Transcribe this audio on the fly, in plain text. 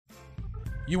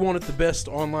You wanted the best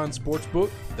online sports book?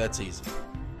 That's easy.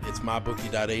 It's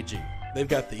mybookie.ag. They've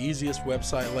got the easiest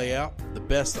website layout, the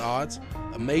best odds,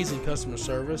 amazing customer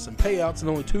service, and payouts in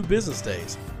only 2 business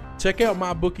days. Check out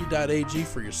mybookie.ag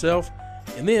for yourself,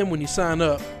 and then when you sign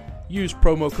up, use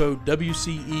promo code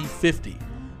WCE50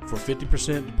 for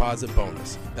 50% deposit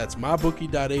bonus. That's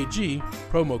mybookie.ag,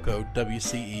 promo code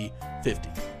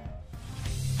WCE50.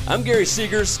 I'm Gary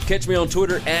Seegers. Catch me on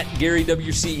Twitter at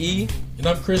GaryWCE. And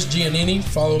I'm Chris Giannini.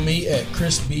 Follow me at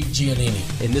Chris B.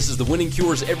 Giannini. And this is the Winning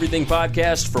Cures Everything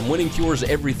podcast from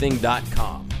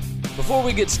winningcureseverything.com. Before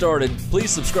we get started,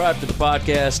 please subscribe to the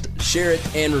podcast, share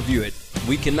it, and review it.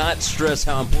 We cannot stress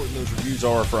how important those reviews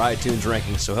are for iTunes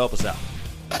rankings, so help us out.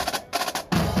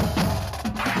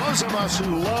 Those of us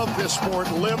who love this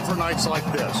sport live for nights like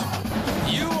this.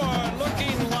 You are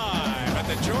looking live at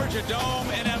the Georgia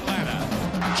Dome in Atlanta.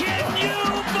 Can you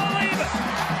believe it?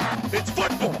 It's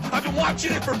football. I've been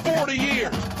watching it for 40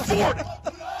 years.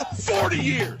 40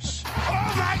 years.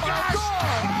 Oh, my gosh.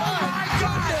 Oh, my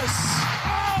goodness.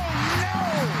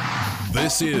 Oh, no.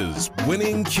 This is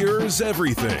Winning Cures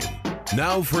Everything.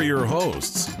 Now for your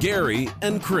hosts, Gary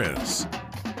and Chris.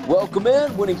 Welcome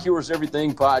in, Winning Cures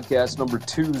Everything podcast number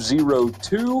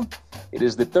 202. It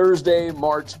is the Thursday,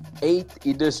 March 8th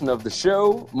edition of the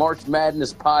show, March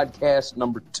Madness podcast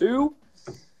number 2.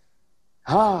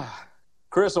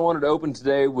 Chris, I wanted to open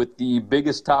today with the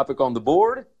biggest topic on the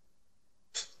board.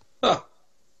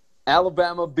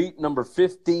 Alabama beat number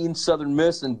 15 Southern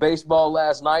Miss in baseball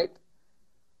last night.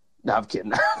 No, I'm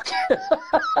kidding.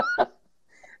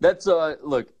 That's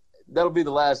look, that'll be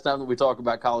the last time that we talk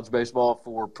about college baseball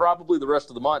for probably the rest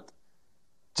of the month.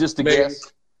 Just a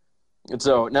guess. And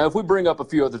so now, if we bring up a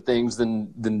few other things,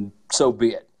 then so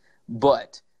be it.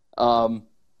 But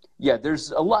yeah,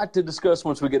 there's a lot to discuss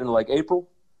once we get into like April.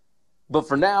 But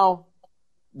for now,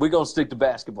 we're gonna stick to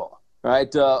basketball. All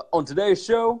right. On today's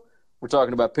show, we're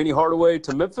talking about Penny Hardaway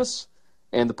to Memphis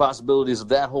and the possibilities of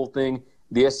that whole thing,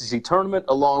 the SEC tournament,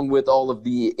 along with all of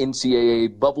the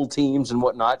NCAA bubble teams and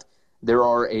whatnot. There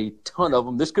are a ton of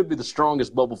them. This could be the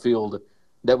strongest bubble field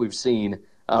that we've seen.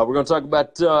 We're going to talk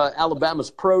about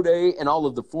Alabama's pro day and all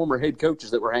of the former head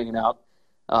coaches that were hanging out.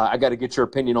 I got to get your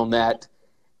opinion on that.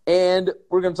 And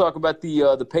we're going to talk about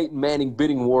the Peyton Manning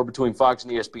bidding war between Fox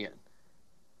and ESPN.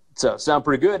 So, sound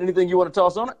pretty good. Anything you want to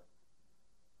toss on it?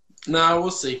 No,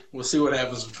 we'll see. We'll see what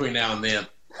happens between now and then.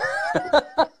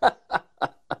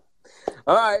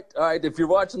 All right. If you're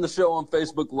watching the show on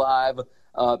Facebook Live,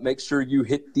 make sure you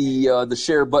hit the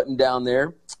share button down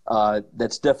there.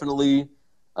 That's definitely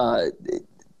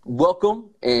welcome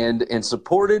and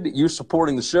supported. You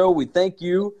supporting the show. We thank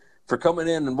you for coming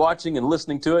in and watching and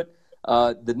listening to it.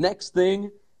 The next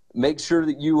thing, make sure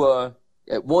that you,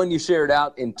 one, you share it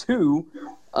out, and two,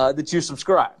 that you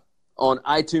subscribe on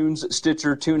iTunes,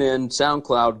 Stitcher, TuneIn,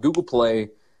 SoundCloud, Google Play,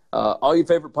 all your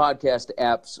favorite podcast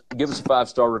apps. Give us a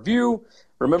 5-star review.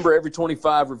 Remember, every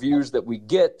 25 reviews that we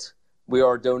get, we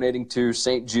are donating to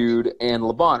St. Jude and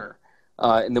Le Bonheur.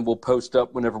 And then we'll post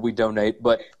up whenever we donate.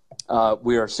 But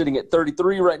we are sitting at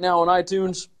 33 right now on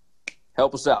iTunes.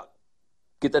 Help us out.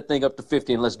 Get that thing up to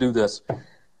 50, and let's do this.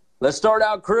 Let's start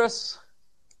out, Chris.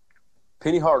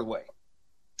 Penny Hardaway.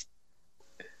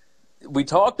 We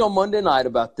talked on Monday night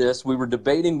about this. We were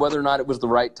debating whether or not it was the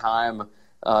right time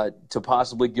to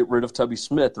possibly get rid of Tubby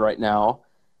Smith right now.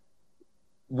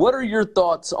 What are your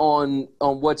thoughts on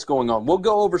what's going on? We'll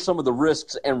go over some of the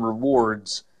risks and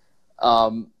rewards.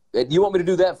 Do you want me to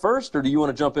do that first, or do you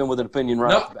want to jump in with an opinion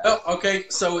right off the bat? No, okay.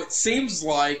 So it seems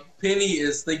like Penny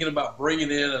is thinking about bringing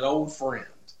in an old friend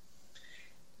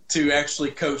to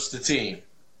actually coach the team.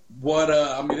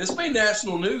 This made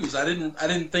national news. I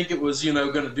didn't think it was,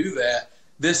 going to do that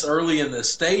this early in the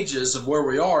stages of where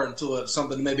we are until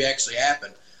something maybe actually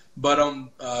happened. But on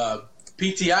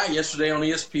PTI yesterday on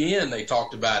ESPN, they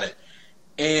talked about it.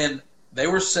 And they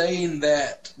were saying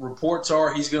that reports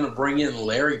are he's going to bring in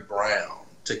Larry Brown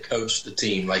to coach the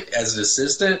team, like as an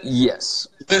assistant. Yes.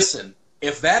 Listen,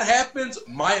 if that happens,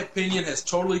 my opinion has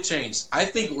totally changed. I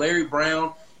think Larry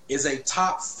Brown is a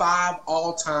top 5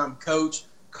 all-time coach,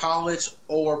 college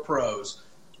or pros.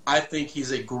 I think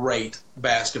he's a great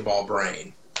basketball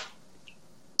brain.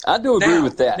 I do agree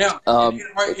with that. Now, and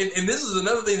this is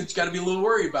another thing that you got to be a little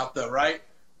worried about, though, right?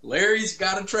 Larry's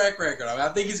got a track record. I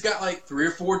think he's got like 3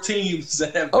 or 4 teams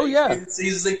that have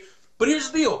seasons. But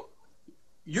here's the deal.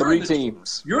 You're in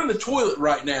the toilet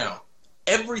right now.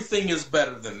 Everything is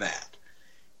better than that.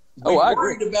 I agree.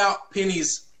 Worried about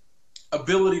Penny's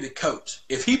ability to coach.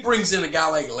 If he brings in a guy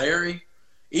like Larry,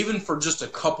 even for just a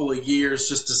couple of years,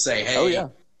 just to say, hey,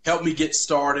 help me get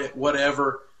started,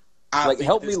 whatever.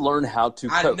 Help me learn how to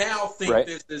coach. I now think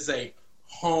this is a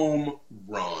home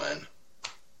run.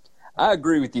 I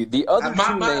agree with you. The other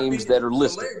two names that are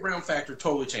listed. The Larry Brown factor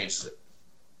totally changes it.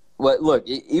 Well, look,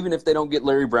 even if they don't get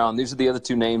Larry Brown, these are the other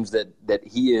two names that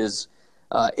he is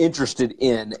interested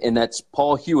in, and that's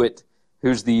Paul Hewitt,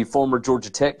 who's the former Georgia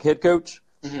Tech head coach.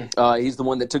 Mm-hmm. He's the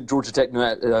one that took Georgia Tech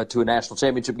to a national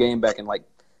championship game back in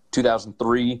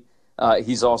 2003.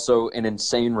 He's also an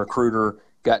insane recruiter.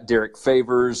 Got Derek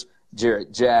Favors,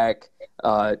 Jarrett Jack,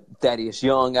 Thaddeus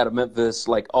Young out of Memphis,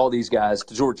 all these guys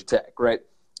to Georgia Tech, right?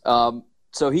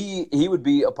 So he would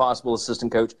be a possible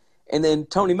assistant coach. And then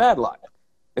Tony Madlock,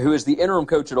 who is the interim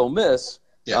coach at Ole Miss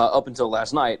up until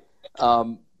last night.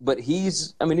 But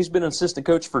he's been an assistant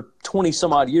coach for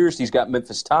 20-some-odd years. He's got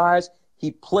Memphis ties. He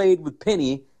played with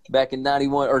Penny back in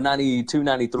 91 or 92,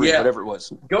 93, whatever it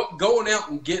was. Going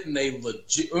out and getting a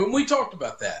legit – and we talked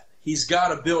about that. He's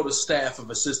got to build a staff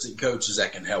of assistant coaches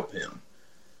that can help him.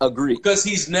 Agreed. Because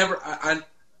he's never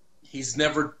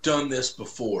done this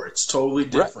before. It's totally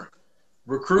different.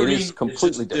 Right. Recruiting is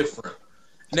completely different.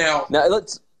 Now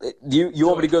let's – you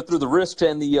want me to go through the risks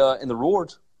and the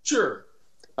rewards? Sure.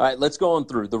 All right, let's go on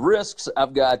through. The risks,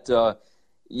 I've got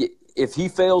if he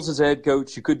fails as a head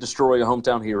coach, you could destroy a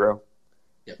hometown hero.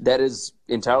 Yep. That is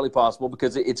entirely possible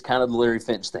because it's kind of the Larry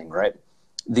Finch thing, right?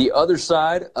 The other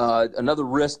side, another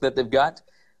risk that they've got,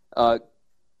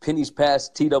 Penny's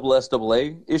past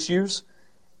TSSAA issues.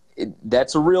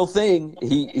 That's a real thing.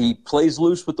 He plays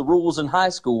loose with the rules in high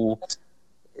school.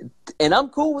 And I'm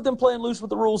cool with them playing loose with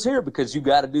the rules here because you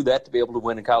got to do that to be able to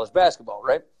win in college basketball,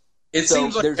 right? It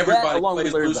seems like everybody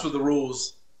plays loose with the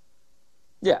rules.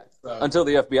 Yeah, until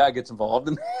the FBI gets involved,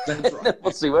 and then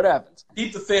we'll see what happens.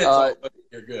 Keep the fans off, but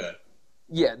you're good.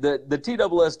 Yeah, the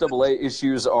TSSAA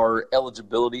issues are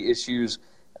eligibility issues.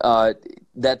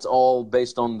 That's all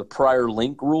based on the prior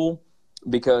link rule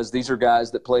because these are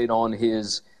guys that played on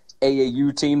his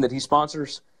AAU team that he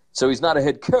sponsors. So he's not a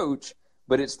head coach,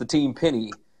 but it's the Team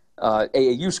Penny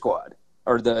AAU squad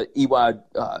or the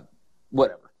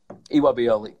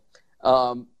EYBL.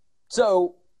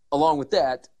 So along with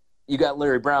that, you got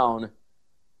Larry Brown.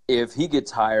 If he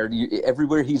gets hired,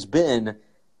 everywhere he's been,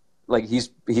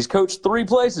 he's coached 3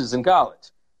 places in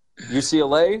college: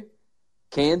 UCLA,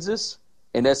 Kansas,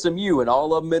 and SMU, and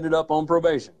all of them ended up on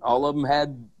probation. All of them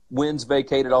had wins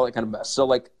vacated, all that kind of mess. So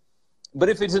but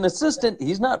if it's an assistant,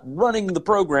 he's not running the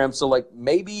program. So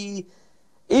maybe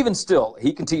even still,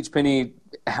 he can teach Penny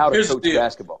how to coach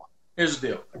basketball. Here's the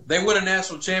deal: they win a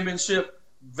national championship.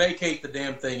 Vacate the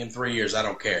damn thing in 3 years. I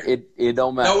don't care. It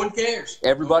don't matter. No one cares.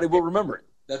 Everybody will remember it.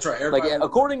 That's right. Everybody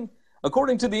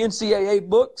according to the NCAA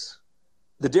books,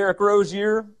 the Derrick Rose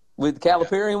year with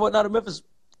Calipari and whatnot in Memphis,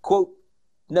 quote,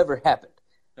 never happened.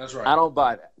 That's right. I don't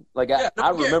buy that. I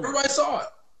remember. Everybody saw it.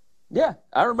 Yeah,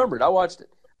 I remember it. I watched it.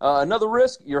 Another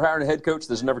risk: you're hiring a head coach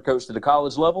that's never coached at a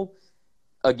college level.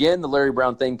 Again, the Larry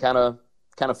Brown thing kind of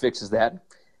fixes that.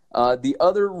 The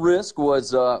other risk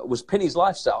was Penny's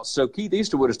lifestyle. So Keith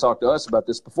Easterwood has talked to us about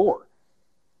this before.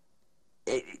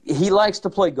 He likes to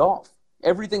play golf.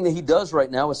 Everything that he does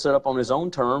right now is set up on his own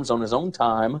terms, on his own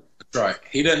time. That's right.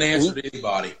 He doesn't answer to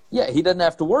anybody. Yeah, he doesn't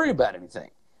have to worry about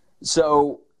anything.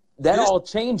 So that all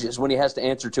changes when he has to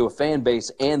answer to a fan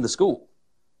base and the school.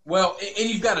 Well, and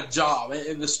you've got a job.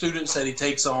 And the students that he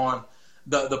takes on,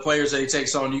 the players that he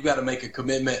takes on, you've got to make a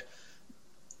commitment.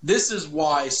 This is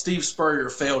why Steve Spurrier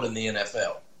failed in the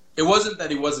NFL. It wasn't that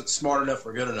he wasn't smart enough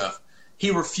or good enough.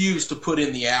 He refused to put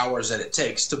in the hours that it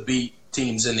takes to beat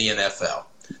teams in the NFL.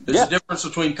 There's a difference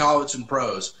between college and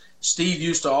pros. Steve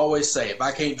used to always say, if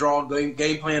I can't draw a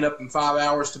game plan up in 5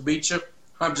 hours to beat you,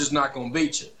 I'm just not going to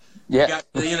beat you. Yeah. He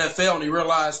got to the NFL and he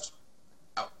realized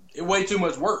it's way too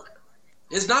much work.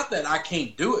 It's not that I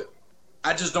can't do it.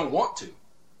 I just don't want to.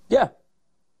 Yeah.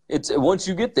 It's once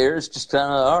you get there, it's just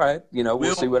kind of all right.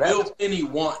 We'll see what happens. Will Penny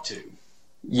want to?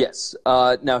 Yes.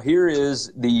 Now here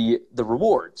is the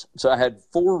rewards. So I had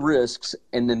 4 risks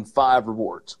and then 5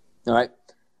 rewards. All right.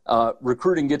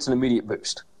 Recruiting gets an immediate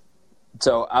boost.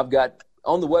 So I've got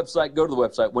on the website. Go to the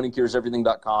website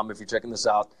winningcureseverything.com if you're checking this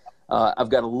out. I've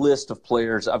got a list of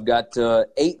players. I've got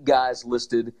 8 guys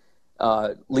listed,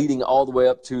 leading all the way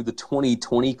up to the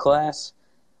 2020 class,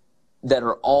 that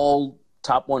are all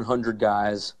top 100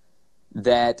 guys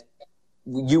that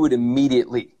you would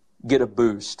immediately get a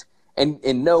boost. And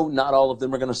no, not all of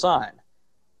them are going to sign,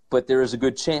 but there is a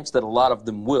good chance that a lot of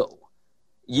them will.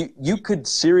 You could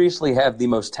seriously have the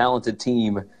most talented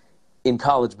team in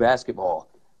college basketball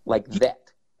like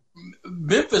that.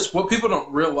 Memphis, what people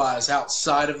don't realize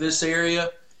outside of this area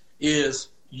is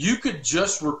you could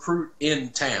just recruit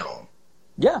in town.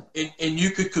 Yeah. And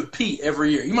you could compete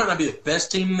every year. You might not be the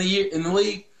best team in the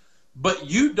league, but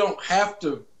you don't have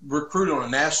to recruit on a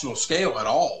national scale at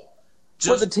all.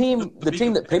 Well, the team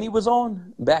that Penny was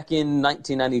on back in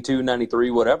 1992,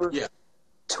 93, whatever,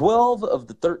 12 of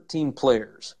the 13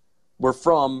 players were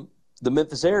from the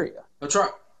Memphis area. That's right.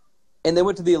 And they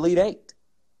went to the Elite Eight.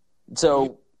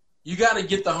 So you got to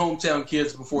get the hometown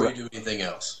kids before you do anything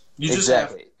else. You just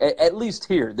exactly. At least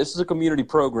here, this is a community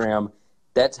program.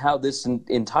 That's how this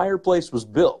entire place was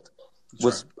built,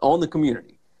 on the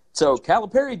community. So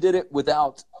Calipari did it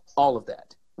without all of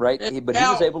that, right? But he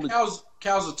was able to.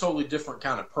 Cal's a totally different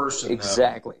kind of person.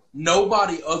 Exactly. Though.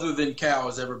 Nobody other than Cal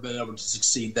has ever been able to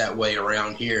succeed that way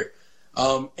around here.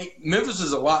 Memphis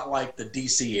is a lot like the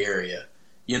D.C. area.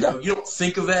 You know, you don't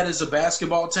think of that as a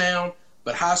basketball town,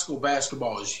 but high school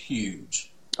basketball is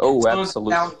huge. Oh,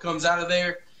 absolutely. Talent comes out of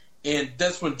there, and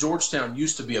that's when Georgetown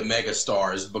used to be a mega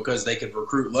star, is because they could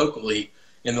recruit locally.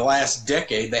 In the last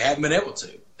decade, they haven't been able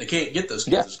to. They can't get those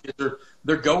kids. Yeah.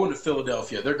 They're going to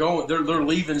Philadelphia. They're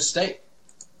leaving state.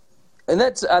 And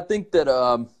that's, I think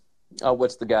that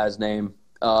what's the guy's name?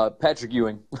 Patrick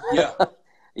Ewing. Yeah.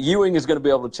 Ewing is going to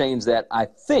be able to change that, I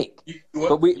think. You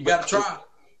got to try.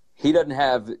 He doesn't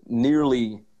have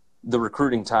nearly the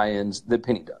recruiting tie-ins that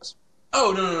Penny does.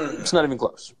 Oh, no. It's not even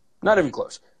close. Not even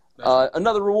close.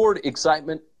 Another reward,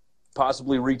 excitement,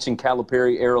 possibly reaching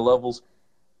Calipari era levels.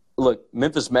 Look,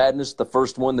 Memphis Madness, the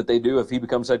first one that they do if he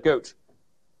becomes head coach,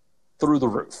 through the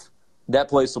roof. That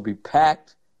place will be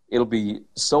packed. It'll be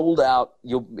sold out.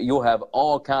 You'll have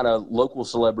all kind of local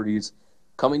celebrities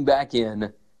coming back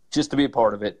in just to be a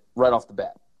part of it right off the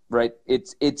bat, right?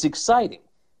 It's exciting.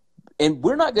 And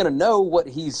we're not going to know what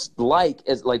he's like,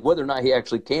 as like whether or not he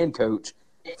actually can coach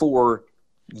for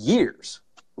years,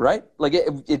 right? Like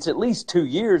it's at least 2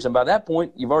 years, and by that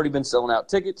point, you've already been selling out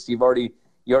tickets. You already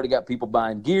got people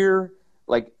buying gear,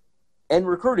 and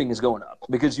recruiting is going up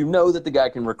because you know that the guy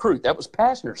can recruit. That was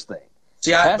Pastner's thing.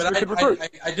 See, I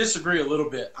disagree a little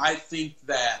bit. I think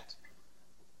that,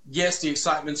 yes, the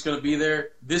excitement's going to be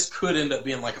there. This could end up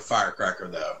being like a firecracker,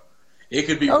 though. It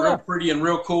could be real pretty and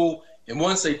real cool, and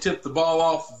once they tip the ball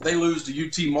off, if they lose to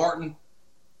UT Martin,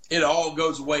 it all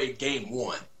goes away at game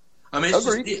one. I mean, it's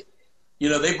just it. You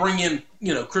know, they bring in,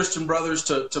 Christian Brothers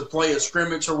to play a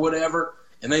scrimmage or whatever,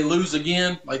 and they lose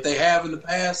again like they have in the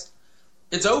past.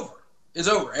 It's over. It's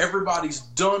over. Everybody's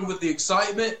done with the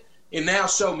excitement, and now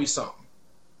show me something.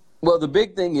 Well, the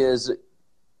big thing is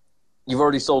you've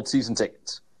already sold season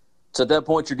tickets. So at that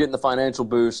point, you're getting the financial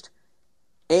boost,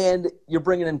 and you're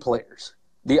bringing in players.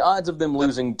 The odds of them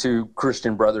losing to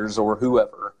Christian Brothers or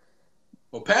whoever,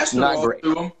 Pastner not great.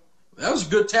 To them. That was a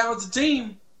good, talented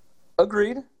team.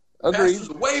 Agreed. Pastner's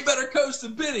a way better coach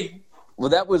than Penny. Well,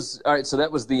 that was – all right, so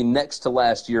that was the next to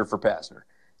last year for Pastner.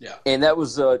 Yeah. And that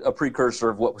was a precursor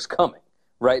of what was coming,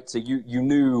 right? So you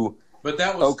knew – But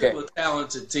that was still a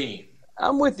talented team.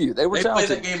 I'm with you. They were talented.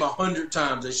 They played that game 100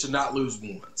 times. They should not lose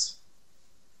once.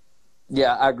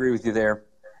 Yeah, I agree with you there.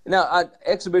 Now,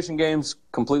 exhibition games,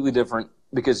 completely different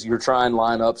because you're trying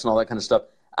lineups and all that kind of stuff.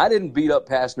 I didn't beat up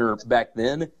Pastner back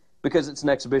then because it's an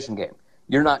exhibition game.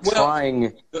 You're not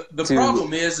trying the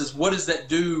problem is what does that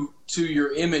do to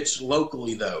your image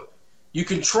locally, though? You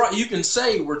can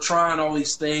say we're trying all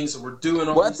these things and we're doing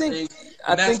all these things,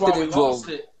 and that's why we lost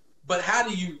it. But how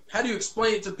do you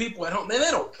explain it to people at home? They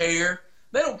don't care.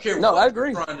 They don't care what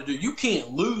you're trying to do. You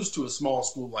can't lose to a small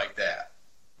school like that.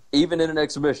 Even in an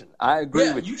exhibition. I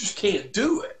agree with you. You just can't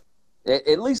do it.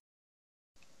 At least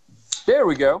there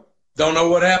we go. Don't know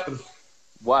what happened.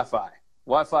 Wi-Fi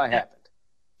happened.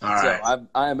 All right. So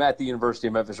I am at the University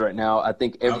of Memphis right now. I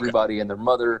think everybody and their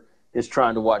mother is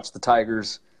trying to watch the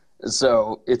Tigers.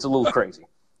 So it's a little crazy.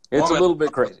 It's a little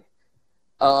bit crazy.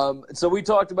 So we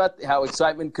talked about how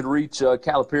excitement could reach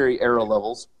Calipari era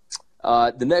levels.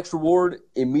 The next reward,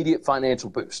 immediate financial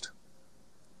boost.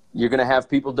 You're going to have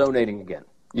people donating again.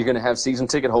 You're going to have season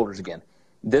ticket holders again.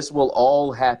 This will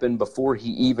all happen before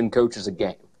he even coaches a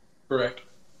game. Correct.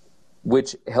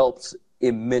 Which helps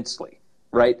immensely,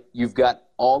 right? You've got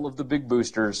all of the big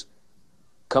boosters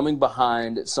coming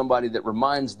behind somebody that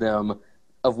reminds them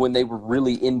of when they were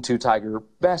really into Tiger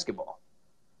basketball.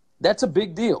 That's a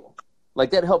big deal.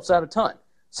 Like, that helps out a ton.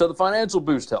 So the financial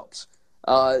boost helps.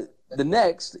 The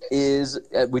next is,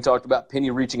 we talked about Penny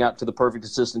reaching out to the perfect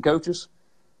assistant coaches.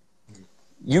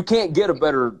 You can't get a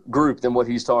better group than what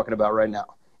he's talking about right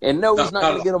now. And no, he's not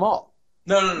going to get them all.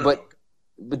 No.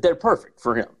 But they're perfect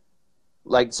for him.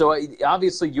 Like, so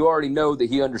obviously you already know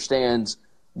that he understands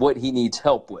what he needs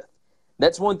help with.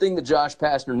 That's one thing that Josh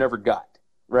Pastner never got,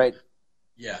 right?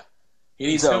 Yeah. He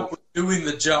needs help with doing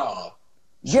the job.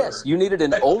 Sure. Yes, you needed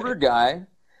an older guy.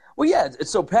 Well, yeah,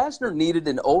 so Pastner needed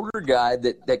an older guy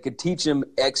that could teach him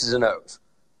X's and O's,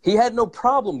 he had no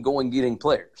problem going getting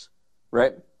players,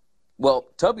 right? Well,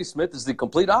 Tubby Smith is the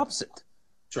complete opposite.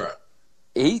 That's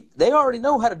right. They already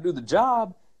know how to do the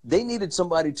job. They needed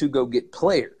somebody to go get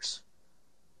players,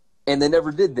 and they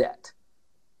never did that.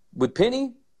 With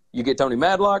Penny, you get Tony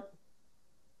Madlock,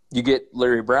 you get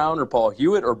Larry Brown or Paul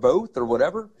Hewitt or both or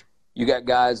whatever. You got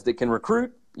guys that can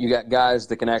recruit. You got guys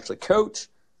that can actually coach.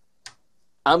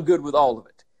 I'm good with all of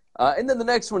it. And then the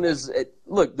next one is,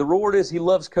 look, the reward is he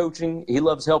loves coaching, he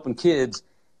loves helping kids,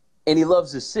 and he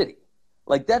loves his city.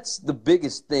 Like, that's the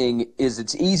biggest thing, is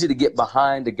it's easy to get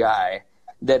behind a guy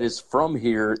that is from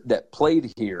here, that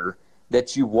played here,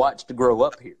 that you watched grow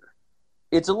up here.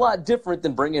 It's a lot different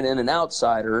than bringing in an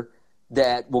outsider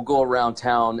that will go around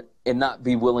town and not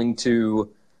be willing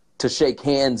to shake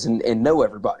hands and know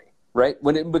everybody, right?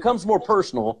 When it becomes more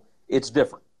personal, it's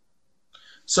different.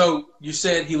 So you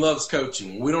said he loves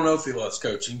coaching. We don't know if he loves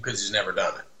coaching because he's never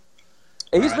done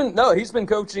it. He's been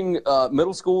coaching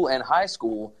middle school and high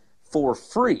school for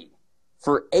free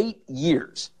for 8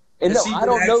 years. And Is no, he I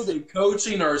don't know that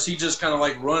coaching, or is he just kind of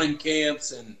like running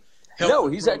camps and helping? No,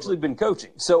 he's actually been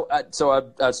coaching. So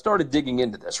I started digging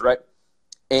into this, right?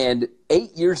 And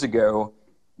 8 years ago,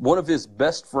 one of his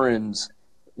best friends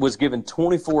was given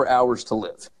 24 hours to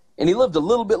live. And he lived a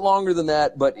little bit longer than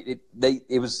that, but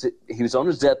he was on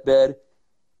his deathbed,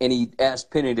 and he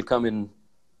asked Penny to come and,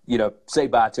 say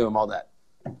bye to him, all that.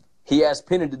 He asked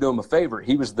Penny to do him a favor.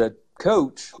 He was the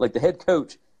coach, like the head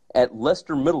coach at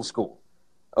Leicester Middle School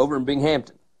over in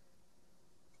Binghamton.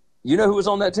 You know who was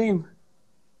on that team?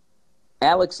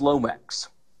 Alex Lomax.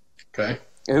 Okay.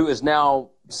 Who is now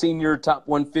senior top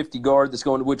 150 guard that's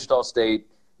going to Wichita State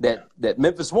that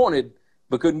Memphis wanted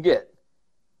but couldn't get.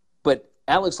 But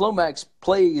Alex Lomax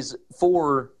plays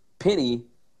for Penny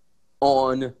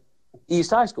on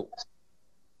East High School.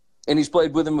 And he's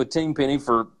played with him with Team Penny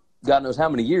for God knows how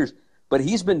many years. But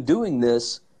he's been doing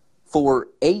this for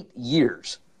 8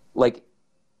 years.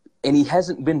 And he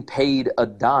hasn't been paid a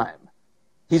dime.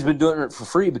 He's been doing it for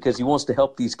free because he wants to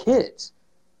help these kids.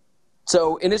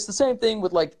 So, and it's the same thing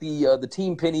with the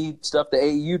Team Penny stuff, the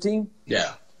AAU team.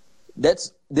 Yeah.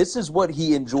 This is what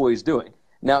he enjoys doing.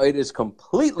 Now, it is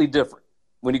completely different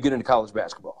when you get into college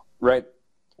basketball, right?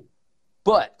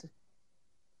 But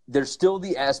there's still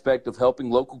the aspect of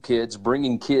helping local kids,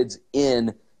 bringing kids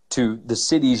in to the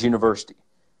city's university.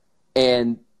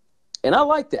 And I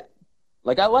like that.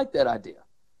 I like that idea.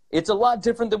 It's a lot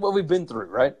different than what we've been through,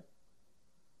 right?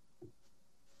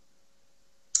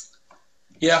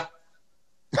 Yeah.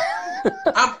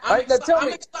 I'm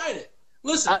excited.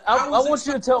 Listen, I want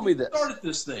you to tell me this. Started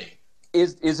this thing.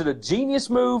 Is it a genius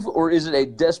move, or is it a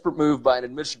desperate move by an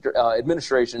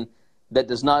administration that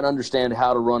does not understand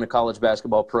how to run a college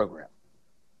basketball program?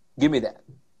 Give me that.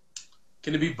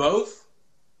 Can it be both?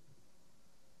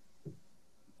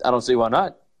 I don't see why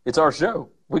not. It's our show.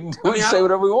 We can say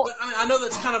whatever we want. I know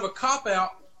that's kind of a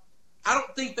cop-out. I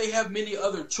don't think they have many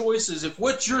other choices. If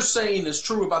what you're saying is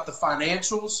true about the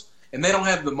financials and they don't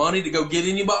have the money to go get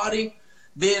anybody,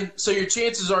 then so your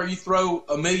chances are you throw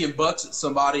 $1 million at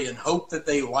somebody and hope that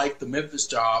they like the Memphis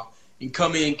job and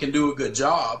come in and can do a good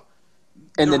job.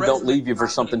 And then don't leave you for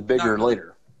something bigger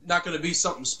later. Not going to be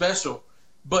something special.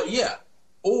 But, yeah,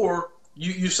 or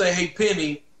you say, hey,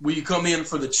 Penny, will you come in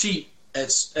for the cheap at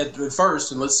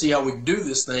first and let's see how we can do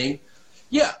this thing?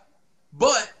 Yeah,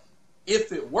 but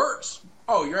if it works,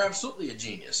 you're absolutely a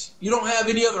genius. You don't have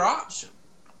any other option.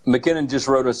 McKinnon just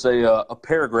wrote us a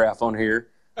paragraph on here.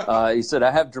 He said,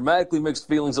 I have dramatically mixed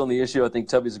feelings on the issue. I think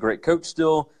Tubby's a great coach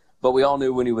still, but we all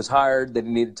knew when he was hired that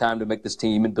he needed time to make this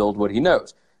team and build what he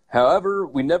knows. However,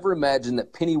 we never imagined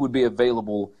that Penny would be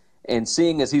available, and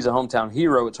seeing as he's a hometown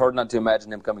hero, it's hard not to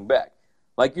imagine him coming back.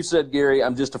 Like you said, Gary,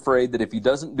 I'm just afraid that if he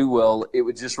doesn't do well, it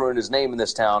would just ruin his name in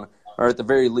this town, or at the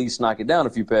very least knock it down a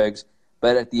few pegs.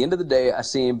 But at the end of the day, I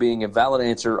see him being a valid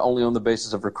answer only on the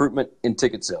basis of recruitment and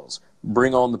ticket sales.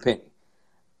 Bring on the Penny.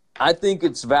 I think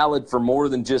it's valid for more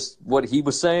than just what he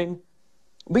was saying.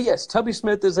 But yes, Tubby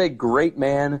Smith is a great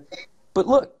man. But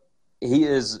look, he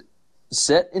is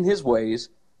set in his ways,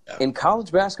 and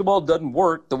college basketball doesn't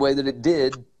work the way that it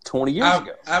did 20 years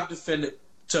ago. I've defended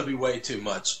Tubby way too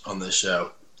much on this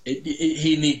show.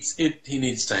 He needs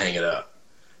to hang it up.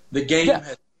 The game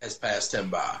has passed him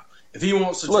by. If he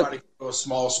wants to try to go to a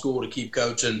small school to keep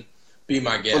coaching, be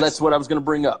my guest. Well, that's what I was going to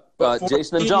bring up.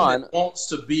 Jason and John wants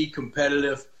to be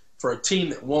competitive, for a team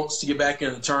that wants to get back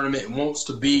into the tournament and wants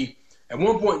to be. At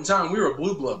one point in time, we were a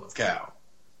blue blood with Cal.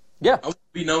 Yeah, I want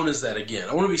to be known as that again.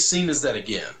 I want to be seen as that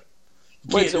again.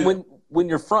 When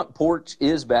your front porch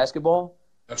is basketball,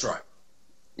 that's right.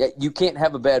 You can't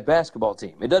have a bad basketball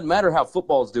team. It doesn't matter how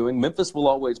football's doing. Memphis will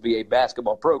always be a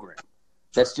basketball program.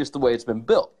 That's just the way it's been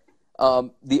built.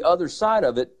 The other side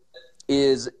of it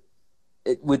is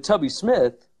with Tubby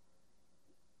Smith,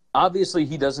 obviously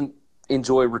he doesn't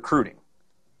enjoy recruiting.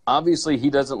 Obviously he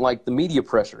doesn't like the media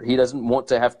pressure. He doesn't want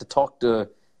to have to talk to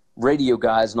radio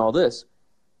guys and all this.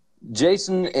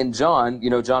 Jason and John,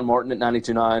 John Martin at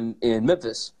 92.9 in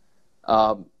Memphis,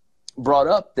 brought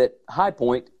up that High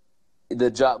Point,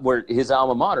 the job where his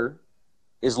alma mater,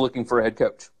 is looking for a head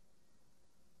coach.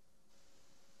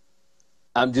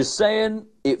 I'm just saying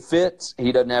it fits.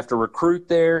 He doesn't have to recruit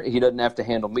there. He doesn't have to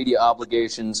handle media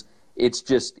obligations. It's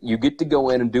just you get to go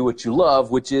in and do what you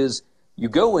love, which is you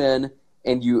go in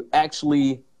and you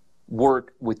actually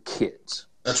work with kids.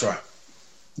 That's right.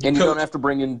 And you don't have to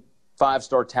bring in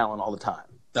 5-star talent all the time.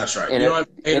 That's right. And you don't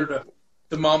have to cater to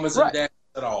the mamas and dads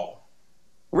at all.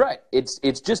 Right. It's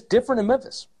just different in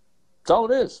Memphis. That's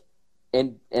all it is.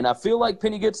 And I feel like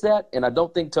Penny gets that, and I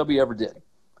don't think Tubby ever did.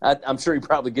 I'm sure he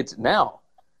probably gets it now.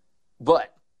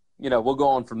 But, we'll go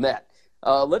on from that.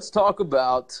 Let's talk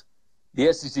about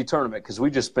the SEC tournament because we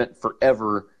just spent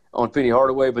forever on Penny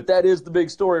Hardaway, but that is the big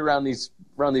story around these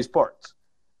parts.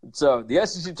 So the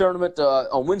SEC tournament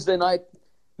on Wednesday night,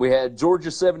 we had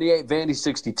Georgia 78, Vandy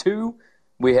 62.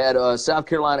 We had South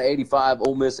Carolina 85,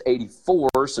 Ole Miss 84.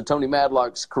 So Tony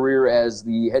Madlock's career as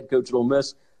the head coach at Ole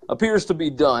Miss appears to be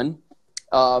done.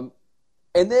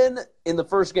 And then in the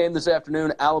first game this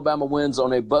afternoon, Alabama wins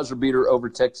on a buzzer beater over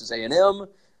Texas A&M.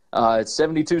 It's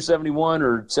 72-71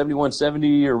 or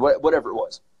 71-70 or whatever it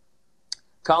was.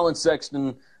 Colin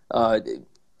Sexton,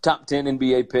 top 10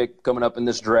 NBA pick coming up in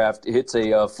this draft, hits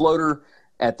a floater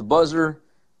at the buzzer.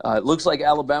 It looks like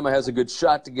Alabama has a good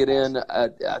shot to get in.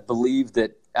 I believe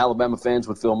that Alabama fans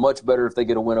would feel much better if they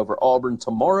get a win over Auburn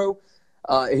tomorrow.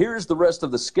 Here's the rest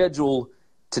of the schedule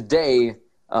today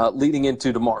leading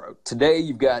into tomorrow. Today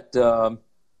you've got,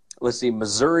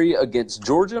 Missouri against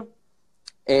Georgia,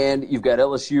 and you've got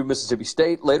LSU, Mississippi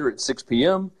State later at 6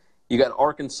 p.m. You got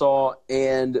Arkansas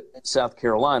and South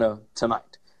Carolina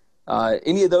tonight.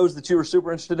 Any of those that you were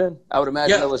super interested in? I would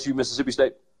imagine LSU, Mississippi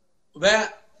State.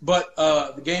 But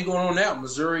the game going on now,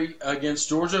 Missouri against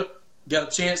Georgia, got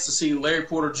a chance to see Larry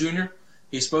Porter Jr.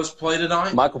 He's supposed to play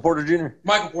tonight. Michael Porter Jr.?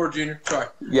 Sorry.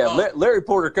 Yeah, Larry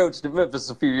Porter coached at Memphis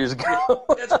a few years ago.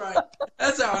 That's right.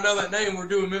 That's how I know that name. We're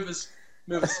doing Memphis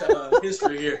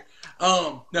history here.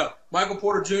 No, Michael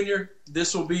Porter Jr.,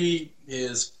 this will be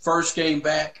his first game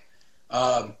back.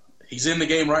 He's in the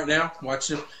game right now.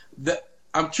 Watch him.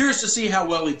 I'm curious to see how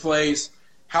well he plays,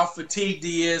 how fatigued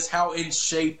he is, how in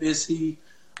shape is he.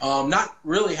 Not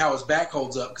really how his back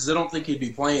holds up, because I don't think he'd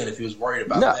be playing if he was worried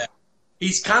about that.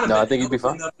 He's kind of I think he'd be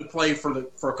fine enough to play for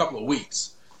a couple of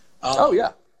weeks.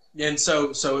 And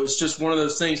so it's just one of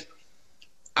those things.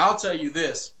 I'll tell you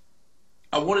this.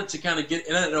 I wanted to kind of get,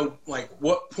 and I don't know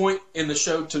what point in the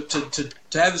show to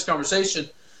have this conversation.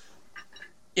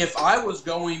 If I was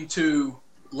going to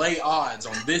lay odds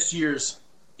on this year's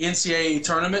NCAA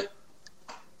tournament,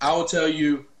 I will tell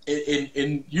you,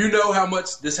 and you know how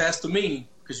much this has to mean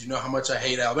because you know how much I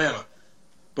hate Alabama.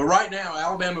 But right now,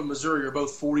 Alabama and Missouri are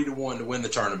both 40-1 to win the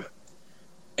tournament.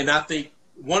 And I think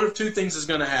one of two things is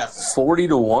going to happen.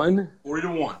 40-1?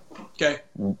 40-1. Okay.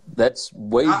 That's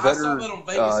way better. I saw that on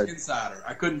Vegas Insider.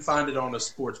 I couldn't find it on a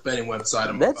sports betting website on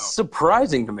my phone. That's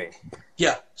surprising to me.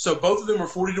 Yeah. So both of them are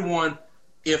 40-1.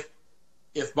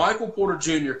 If Michael Porter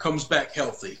Jr. comes back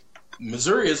healthy,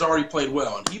 Missouri has already played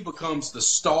well, and he becomes the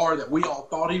star that we all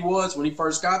thought he was when he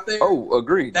first got there. Oh,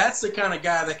 agreed. That's the kind of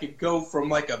guy that could go from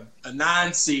like a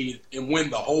 9 seed and win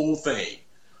the whole thing.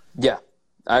 Yeah,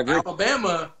 I agree.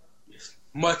 Alabama, as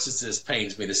much as this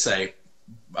pains me to say,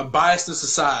 biasness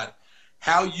aside,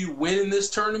 how you win in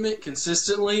this tournament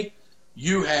consistently,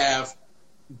 you have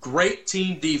great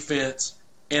team defense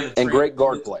and great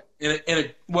guard play. And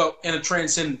a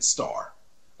transcendent star.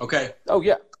 Okay? Oh,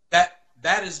 yeah.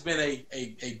 That has been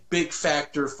a big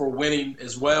factor for winning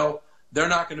as well. They're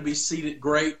not going to be seeded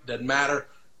great. Doesn't matter.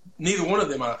 Neither one of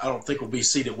them, I don't think, will be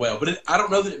seeded well. But I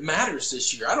don't know that it matters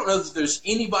this year. I don't know that there's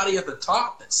anybody at the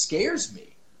top that scares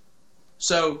me.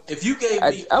 So if you gave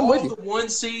me all the 1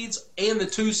 seeds and the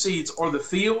 2 seeds or the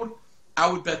field, I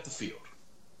would bet the field.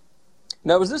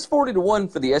 Now, is this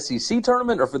 40-1 for the SEC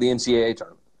tournament or for the NCAA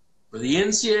tournament? For the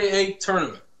NCAA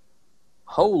tournament.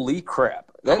 Holy crap.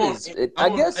 I'm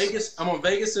on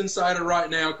Vegas Insider right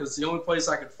now because it's the only place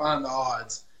I could find the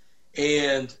odds.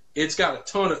 And it's got a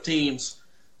ton of teams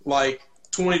like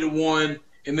 20-1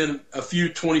 and then a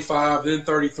few 25, then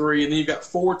 33. And then you've got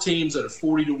 4 teams that are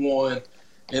 40-1,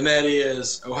 and that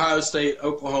is Ohio State,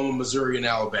 Oklahoma, Missouri, and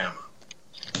Alabama.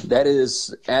 That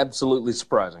is absolutely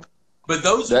surprising. But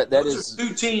those are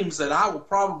 2 teams that I will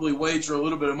probably wager a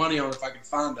little bit of money on if I can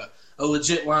find a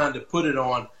legit line to put it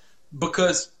on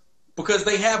because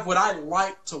they have what I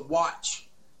like to watch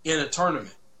in a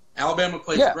tournament. Alabama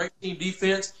plays great team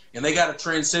defense, and they got a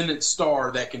transcendent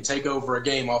star that can take over a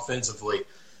game offensively.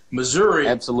 Missouri,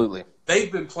 absolutely,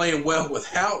 they've been playing well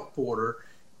without Porter,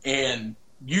 and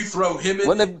you throw him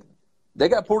in. They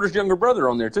got Porter's younger brother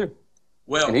on there too.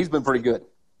 Well, and he's been pretty good.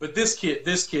 But this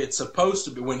kid's supposed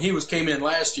to be, when he came in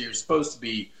last year, supposed to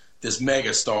be this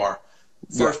mega star,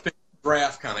 first pick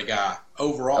draft kind of guy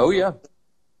overall. Oh yeah,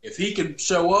 if he can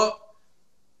show up,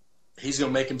 he's going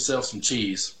to make himself some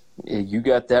cheese. Yeah, you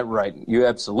got that right. You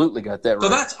absolutely got that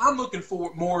right. So I'm looking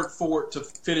more forward to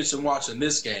finishing watching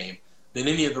this game than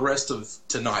any of the rest of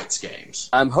tonight's games.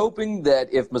 I'm hoping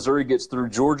that if Missouri gets through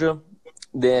Georgia,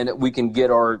 then we can get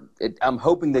I'm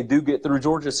hoping they do get through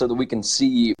Georgia so that we can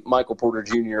see Michael Porter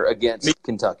Jr. against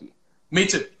Kentucky. Me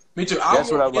too. I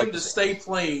want him to stay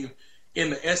playing in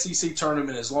the SEC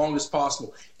tournament as long as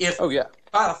possible. If I'd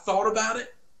have thought about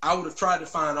it, I would have tried to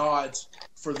find odds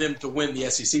for them to win the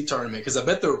SEC tournament because I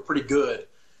bet they were pretty good,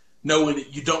 knowing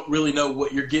that you don't really know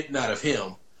what you're getting out of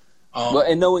him.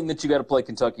 And knowing that you got to play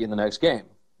Kentucky in the next game.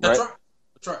 That's right.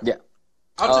 That's right. Yeah.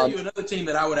 I'll tell you another team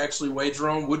that I would actually wager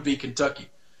on would be Kentucky.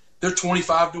 They're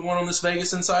 25-1 on this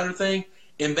Vegas Insider thing,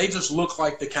 and they just look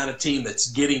like the kind of team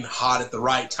that's getting hot at the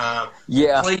right time.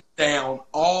 Yeah. Played down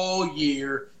all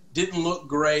year, didn't look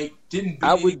great, didn't beat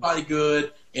anybody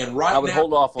good, and right now I would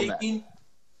hold off on that.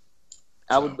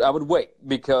 I would wait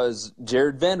because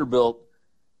Jared Vanderbilt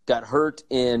got hurt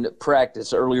in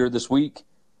practice earlier this week,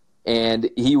 and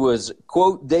he was,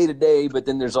 quote, day-to-day, but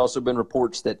then there's also been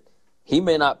reports that he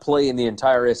may not play in the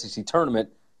entire SEC tournament.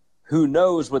 Who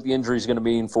knows what the injury is going to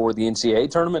mean for the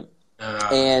NCAA tournament?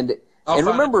 And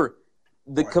remember,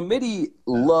 the committee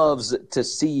loves to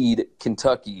seed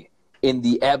Kentucky in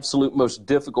the absolute most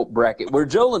difficult bracket. Where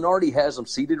Joe Lunardi has them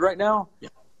seeded right now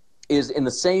is in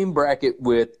the same bracket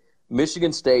with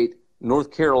Michigan State,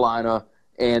 North Carolina,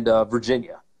 and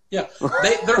Virginia. Yeah,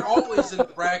 they're always in the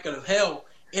bracket of hell.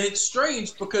 And it's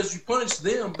strange because you punish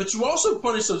them, but you also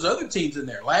punish those other teams in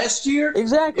there. Last year,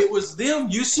 it was them,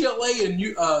 UCLA,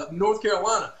 and North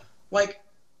Carolina. Like,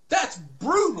 that's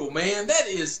brutal, man. That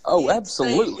is insane.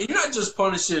 Absolutely. And you're not just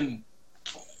punishing,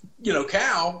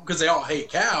 Cal, because they all hate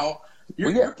Cal.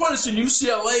 You're punishing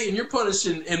UCLA, and you're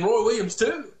punishing Roy Williams,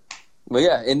 too. Well,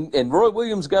 yeah, and Roy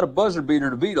Williams got a buzzer beater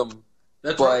to beat them.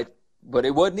 That's right. But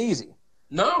it wasn't easy.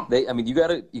 No. You got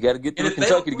to get through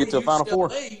Kentucky to get to a Final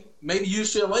Four. Maybe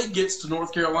UCLA gets to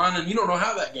North Carolina, and you don't know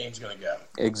how that game's going to go.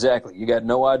 Exactly. You got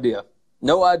no idea.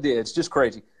 No idea. It's just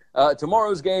crazy.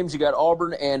 Tomorrow's games, you got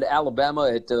Auburn and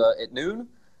Alabama at noon.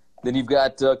 Then you've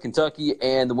got Kentucky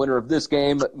and the winner of this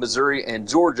game, Missouri and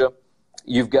Georgia.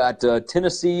 You've got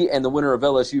Tennessee and the winner of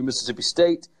LSU, Mississippi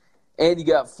State. And you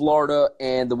got Florida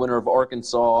and the winner of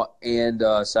Arkansas and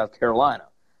South Carolina.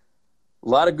 A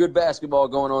lot of good basketball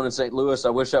going on in St. Louis. I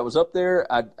wish I was up there.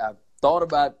 I thought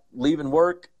about leaving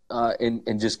work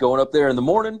and just going up there in the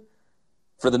morning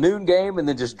for the noon game and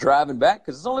then just driving back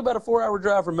because it's only about a 4-hour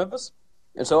drive from Memphis.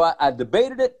 And so I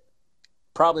debated it.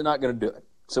 Probably not going to do it.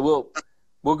 So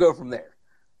we'll go from there.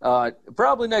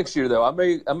 Probably next year, though. I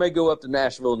may go up to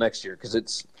Nashville next year because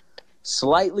it's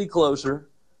slightly closer.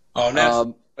 Oh,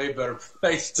 Nashville's way better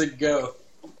place to go.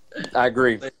 I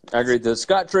agree. The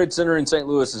Scott Trade Center in St.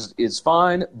 Louis is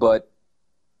fine, but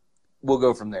we'll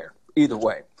go from there. Either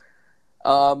way.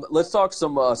 Let's talk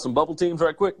some bubble teams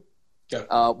right quick.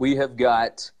 Okay. We have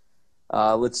got,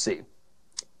 let's see.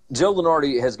 Joe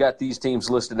Lunardi has got these teams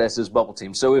listed as his bubble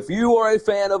team. So if you are a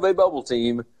fan of a bubble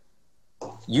team,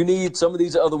 you need some of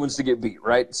these other ones to get beat,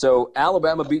 right? So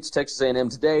Alabama beats Texas A&M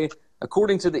today.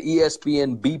 According to the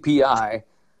ESPN BPI,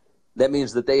 that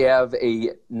means that they have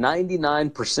a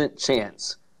 99%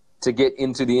 chance to get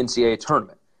into the NCAA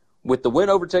tournament. With the win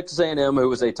over Texas A&M, who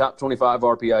is a top 25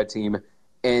 RPI team,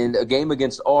 and a game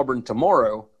against Auburn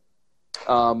tomorrow,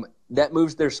 that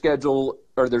moves their schedule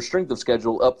or their strength of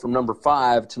schedule up from number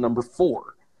 5 to number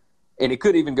 4. And it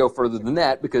could even go further than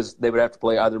that because they would have to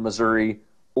play either Missouri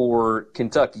or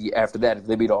Kentucky after that if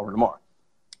they beat Auburn tomorrow.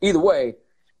 Either way,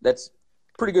 that's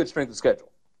pretty good strength of schedule.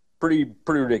 Pretty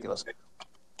ridiculous.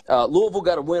 Louisville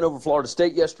got a win over Florida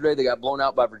State yesterday. They got blown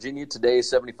out by Virginia today,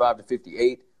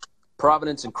 75-58.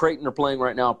 Providence and Creighton are playing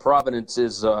right now. Providence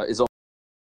is on.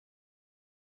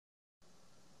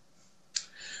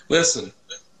 Listen,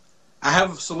 I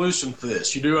have a solution for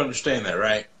this. You do understand that,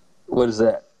 right? What is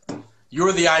that?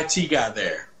 You're the IT guy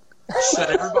there. Shut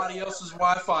everybody else's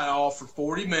Wi-Fi off for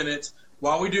 40 minutes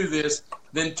while we do this,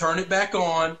 then turn it back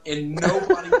on, and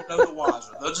nobody will know the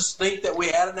wiser. They'll just think that we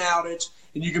had an outage,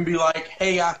 and you can be like,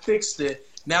 hey, I fixed it.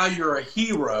 Now you're a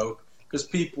hero because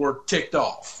people were ticked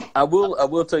off. I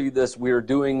will tell you this: we are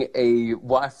doing a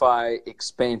Wi-Fi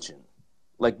expansion.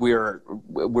 Like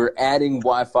we're adding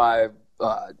Wi-Fi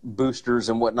boosters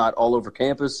and whatnot all over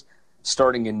campus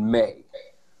starting in May.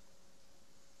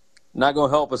 Not going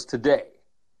to help us today,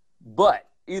 but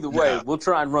either way, we'll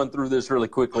try and run through this really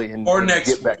quickly and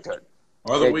get back to it.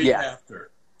 Or the week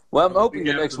after. Well, I'm hoping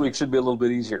the next week should be a little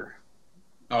bit easier.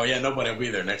 Oh, yeah, nobody will be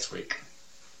there next week.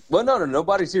 Well, no,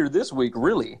 nobody's here this week,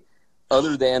 really,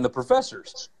 other than the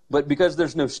professors. But because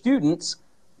there's no students,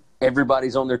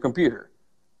 everybody's on their computer.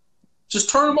 Just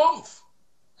turn them off.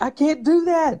 I can't do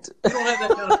that. You don't have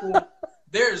that kind of cool.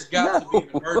 There's got to be an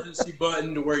emergency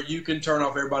button to where you can turn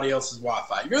off everybody else's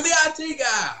Wi-Fi. You're the IT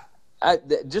guy.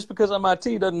 Just because I'm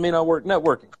IT doesn't mean I work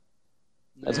networking.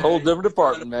 That's a whole different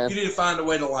department, man. You need to find a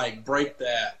way to, break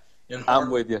that. I'm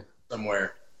with you.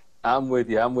 Somewhere. I'm with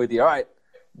you. All right.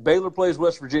 Baylor plays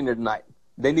West Virginia tonight.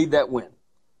 They need that win.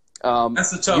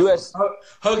 That's the tough one.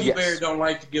 Huggy Bear don't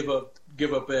like to give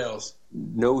up L's.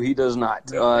 No, he does not.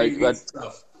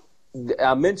 Tough.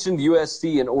 I mentioned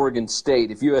USC and Oregon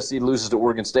State. If USC loses to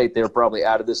Oregon State, they're probably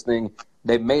out of this thing.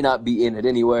 They may not be in it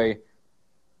anyway.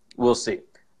 We'll see.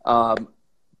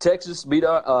 Texas beat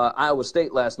Iowa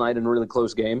State last night in a really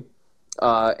close game,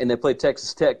 and they play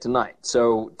Texas Tech tonight.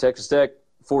 So Texas Tech,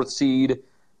 4th seed,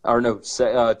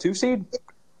 2 seed?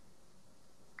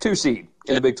 2 seed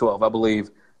in the Big 12, I believe.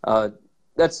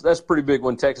 That's a pretty big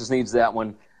one. Texas needs that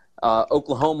one.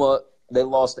 Oklahoma, they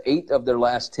lost 8 of their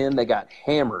last 10. They got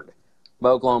hammered by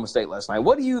Oklahoma State last night.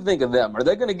 What do you think of them? Are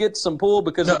they going to get some pull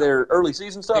because of their early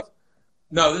season stuff?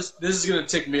 No, this is going to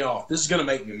tick me off. This is going to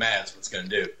make me mad is what it's going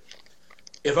to do.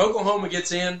 If Oklahoma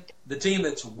gets in, the team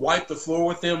that's wiped the floor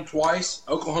with them twice,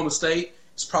 Oklahoma State,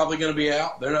 is probably going to be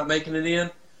out. They're not making it in.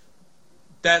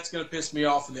 That's going to piss me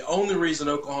off. And the only reason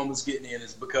Oklahoma's getting in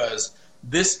is because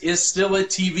this is still a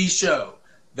TV show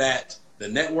that the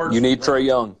networks. You need Trae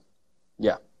Young.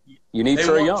 Yeah. You need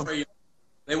Trae Young.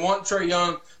 They want Trae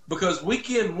Young because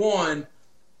weekend 1,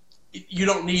 you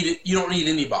don't need it. You don't need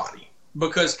anybody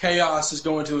because chaos is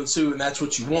going to ensue, and that's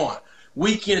what you want.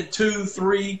 Weekend 2,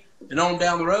 3, and on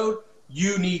down the road,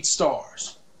 you need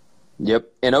stars. Yep.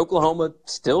 And Oklahoma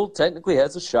still technically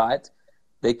has a shot.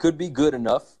 They could be good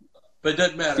enough. But it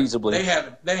doesn't matter. Feasibly. They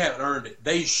haven't earned it.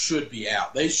 They should be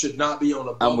out. They should not be on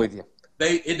a boat. I'm with you.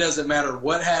 It doesn't matter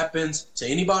what happens to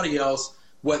anybody else.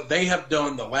 What they have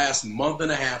done the last month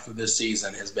and a half of this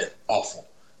season has been awful.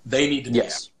 They need to be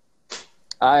out.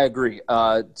 I agree.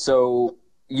 So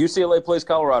UCLA plays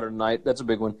Colorado tonight. That's a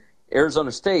big one.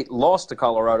 Arizona State lost to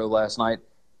Colorado last night.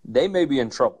 They may be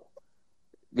in trouble.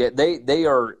 Yeah, they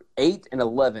are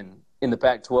 8-11 in the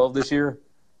Pac-12 this year.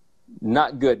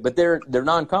 Not good, but they're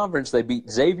non-conference. They beat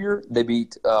Xavier. They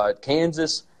beat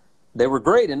Kansas. They were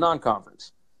great in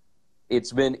non-conference.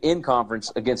 It's been in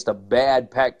conference against a bad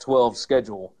Pac-12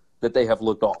 schedule that they have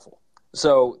looked awful.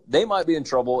 So they might be in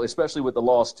trouble, especially with the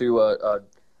loss to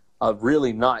a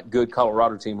really not good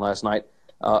Colorado team last night.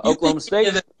 Oklahoma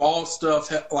State. That ball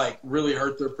stuff really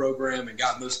hurt their program and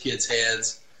got in those kids'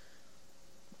 heads.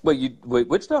 Wait,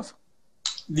 which stuff?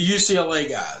 The UCLA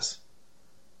guys.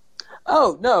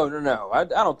 Oh, no. I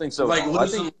don't think so.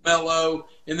 Losing LaMelo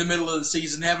in the middle of the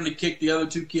season, having to kick the other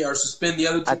 2 kids or suspend the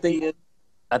other 2 kids.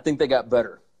 I think they got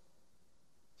better.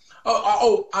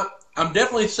 I'm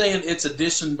definitely saying it's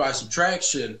addition by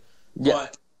subtraction. Yeah.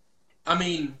 But, I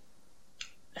mean,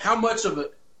 how much of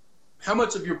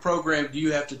your program do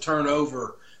you have to turn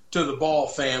over to the Ball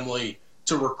family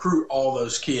to recruit all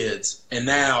those kids? And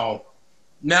now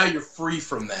you're free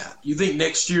from that. You think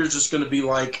next year is just going to be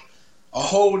like a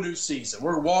whole new season.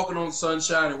 We're walking on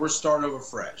sunshine and we're starting over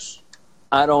fresh.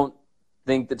 I don't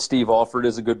think that Steve Alford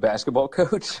is a good basketball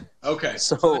coach. Okay.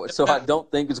 So I don't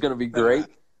think it's going to be great.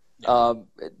 Look,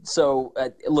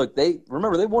 they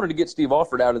wanted to get Steve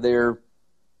Alford out of there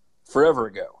forever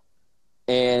ago.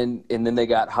 And then they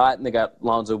got hot and they got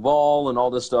Lonzo Ball and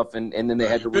all this stuff and then they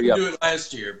had to re-up. Couldn't do it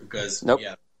last year because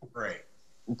great.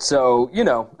 So,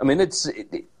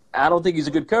 I don't think he's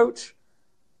a good coach.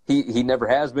 He never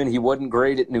has been. He wasn't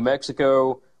great at New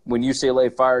Mexico. When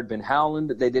UCLA fired Ben Howland,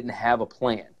 they didn't have a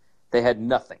plan. They had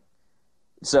nothing.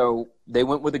 So they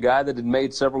went with a guy that had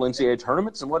made several NCAA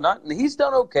tournaments and whatnot, and he's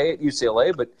done okay at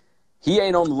UCLA, but he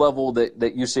ain't on the level that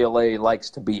UCLA likes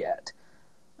to be at.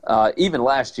 Even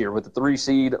last year with the 3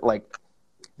 seed, they were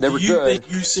good. Do you think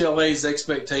UCLA's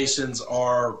expectations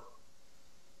are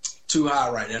too high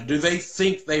right now? Do they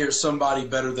think they are somebody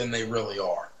better than they really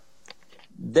are?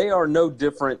 They are no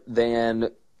different than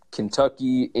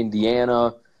Kentucky,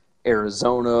 Indiana,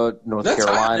 Arizona, North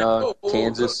Carolina,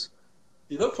 Kansas.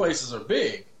 Those places are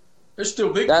big. They're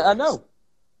still big. I know.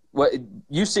 Well,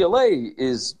 UCLA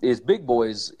is big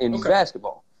boys in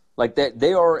basketball. Like that,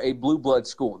 they are a blue blood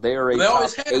school. They are a top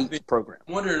 8 program.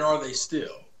 I'm wondering, are they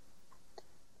still?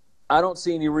 I don't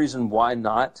see any reason why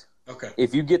not. Okay.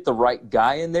 If you get the right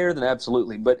guy in there, then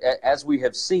absolutely. But as we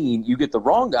have seen, you get the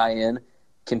wrong guy in,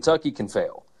 Kentucky can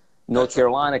fail. North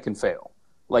Carolina can fail.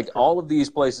 Like all of these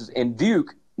places. And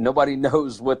Duke, nobody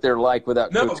knows what they're like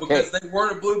without Coach K. No, because they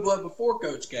weren't a blue blood before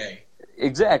Coach K.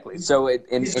 Exactly. So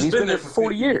he's been there for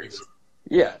 40 years.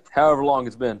 Yeah, however long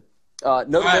it's been.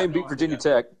 Notre Dame beat Virginia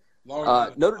Tech.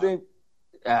 Notre Dame,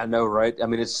 I know, right? I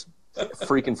mean, it's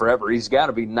freaking forever. He's got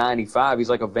to be 95. He's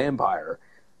like a vampire.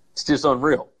 It's just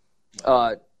unreal.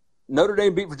 Notre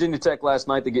Dame beat Virginia Tech last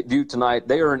night. They get Duke tonight.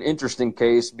 They are an interesting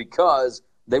case because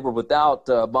they were without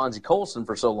Bonzie Colson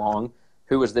for so long,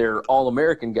 who was their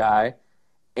All-American guy.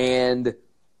 And,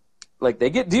 like, they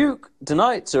get Duke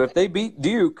tonight. So if they beat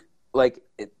Duke, like,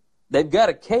 they've got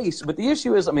a case. But the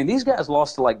issue is, I mean, these guys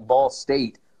lost to, like, Ball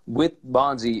State with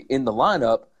Bonzie in the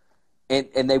lineup.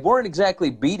 And they weren't exactly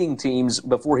beating teams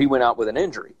before he went out with an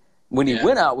injury. When he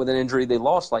went out with an injury, they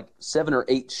lost like 7 or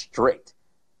 8 straight.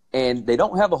 And they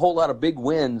don't have a whole lot of big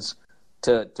wins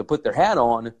to put their hat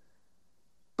on.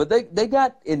 But they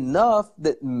got enough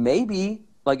that maybe,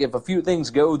 like if a few things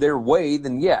go their way,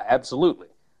 then yeah, absolutely.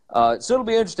 So it'll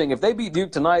be interesting. If they beat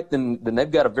Duke tonight, then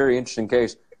they've got a very interesting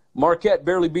case. Marquette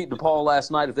barely beat DePaul last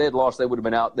night. If they had lost, they would have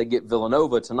been out. They get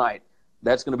Villanova tonight.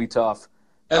 That's going to be tough.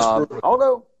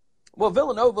 Although, well,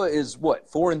 Villanova is,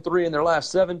 4-3 in their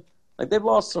last 7? Like, they've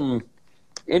lost some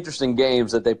interesting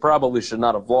games that they probably should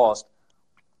not have lost.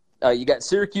 You got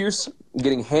Syracuse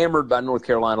getting hammered by North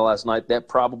Carolina last night. That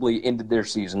probably ended their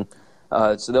season.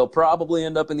 So they'll probably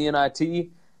end up in the NIT.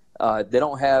 They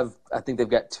don't have – I think they've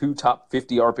got 2 top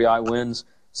 50 RPI wins.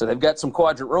 So they've got some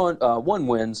quadrant 1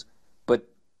 wins, but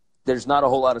there's not a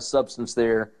whole lot of substance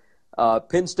there.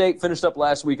 Penn State finished up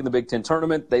last week in the Big Ten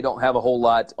tournament. They don't have a whole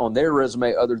lot on their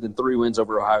resume other than 3 wins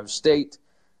over Ohio State,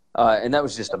 and that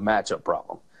was just a matchup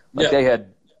problem. They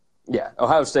had –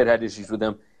 Ohio State had issues with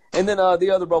them. And then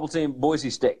the other bubble team, Boise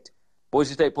State.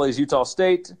 Boise State plays Utah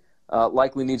State,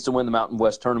 likely needs to win the Mountain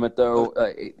West tournament, though,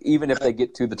 even if they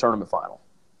get to the tournament final.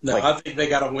 No, I think they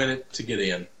got to win it to get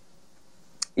in.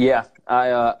 Yeah,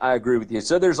 I agree with you.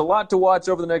 So there's a lot to watch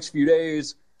over the next few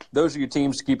days. Those are your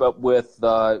teams to keep up with.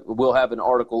 We'll have an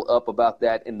article up about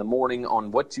that in the morning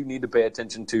on what you need to pay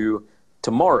attention to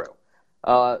tomorrow.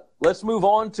 Let's move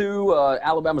on to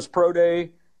Alabama's Pro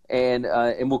Day, and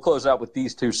we'll close out with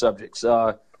these 2 subjects.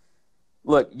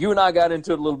 Look, you and I got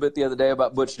into it a little bit the other day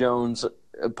about Butch Jones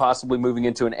possibly moving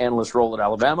into an analyst role at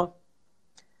Alabama.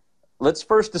 Let's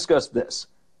first discuss this.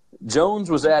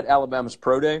 Jones was at Alabama's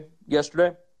Pro Day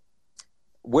yesterday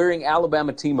wearing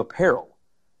Alabama team apparel.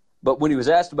 But when he was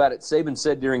asked about it, Saban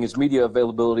said during his media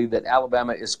availability that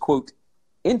Alabama is, quote,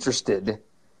 interested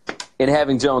in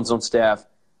having Jones on staff,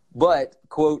 but,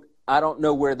 quote, I don't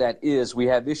know where that is. We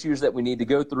have issues that we need to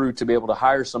go through to be able to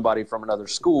hire somebody from another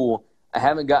school. I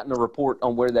haven't gotten a report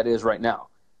on where that is right now.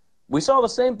 We saw the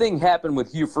same thing happen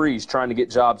with Hugh Freeze trying to get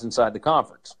jobs inside the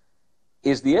conference.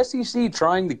 Is the SEC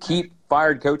trying to keep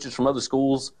fired coaches from other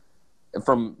schools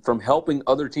from helping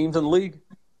other teams in the league?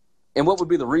 And what would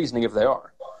be the reasoning if they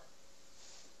are?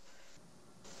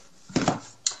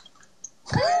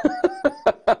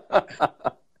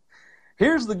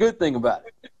 Here's the good thing about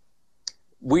it.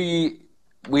 We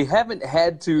haven't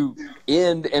had to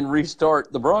end and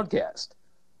restart the broadcast.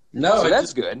 No, so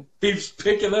that's good. Keeps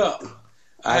picking up.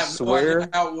 I swear. No idea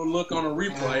how it will look on a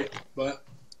replay, but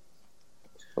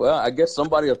well, I guess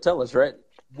somebody will tell us, right?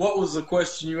 What was the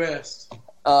question you asked?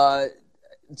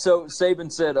 So Saban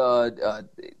said,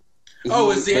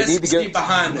 is the SEC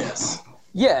behind this?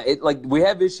 Yeah, we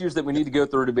have issues that we need to go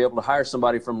through to be able to hire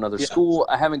somebody from another school.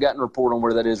 I haven't gotten a report on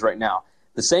where that is right now.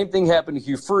 The same thing happened to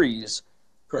Hugh Freeze.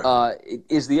 Correct.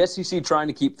 Is the SEC trying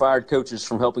to keep fired coaches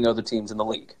from helping other teams in the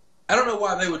league? I don't know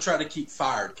why they would try to keep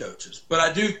fired coaches, but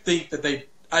I do think they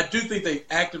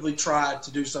actively tried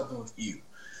to do something with Hugh.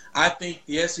 I think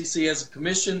the SEC as a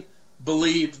commission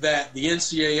believed that the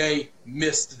NCAA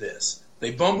missed this.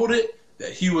 They bumbled it,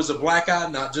 that Hugh was a black eye,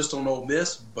 not just on Ole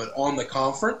Miss, but on the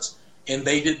conference, and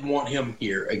they didn't want him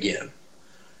here again.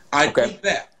 I think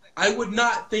that. I would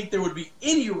not think there would be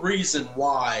any reason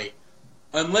why,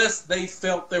 unless they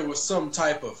felt there was some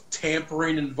type of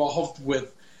tampering involved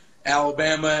with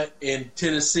Alabama and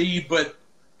Tennessee, but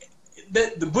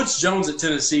the Butch Jones at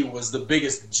Tennessee was the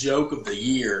biggest joke of the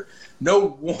year. No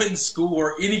one school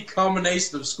or any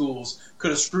combination of schools could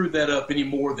have screwed that up any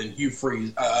more than Hugh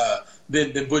Freeze,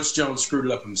 than Butch Jones screwed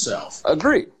it up himself.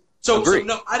 Agreed. So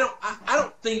no, I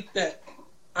don't think that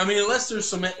I mean, unless there's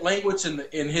some language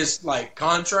in his like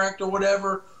contract or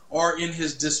whatever, or in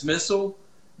his dismissal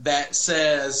that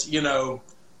says,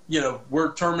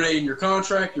 we're terminating your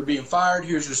contract, you're being fired,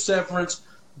 here's your severance.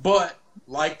 But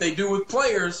like they do with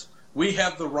players, we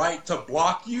have the right to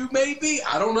block you. Maybe,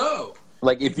 I don't know.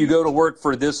 Like if you go to work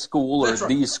for this school or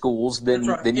these schools, then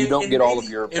you don't get all of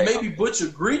your pay. And maybe Butch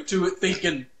agreed to it,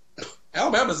 thinking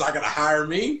Alabama's not going to hire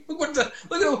me. Look at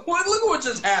what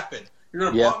just happened. You're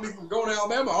going to block me from going to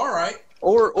Alabama? All right.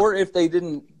 Or if they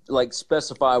didn't like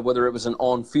specify whether it was an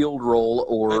on-field role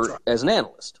or as an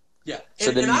analyst. Yeah.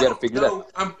 So then you got to figure that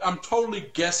out. I'm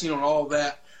totally guessing on all of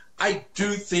that. I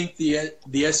do think the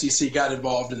SEC got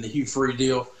involved in the Hugh Freeze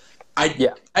deal. I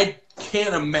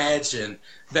can't imagine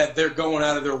that they're going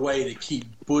out of their way to keep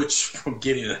Butch from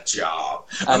getting a job.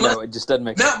 I know, it just doesn't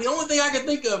make sense. Now, the only thing I can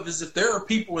think of is if there are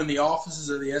people in the offices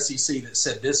of the SEC that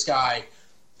said this guy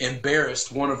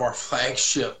embarrassed one of our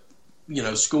flagship,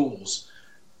 schools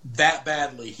that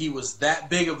badly. He was that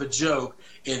big of a joke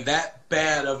and that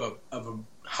bad of a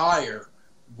hire.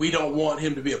 We don't want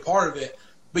him to be a part of it.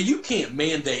 But you can't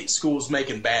mandate schools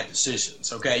making bad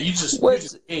decisions, okay? You just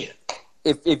can't.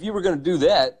 If you were going to do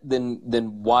that, then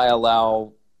why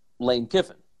allow Lane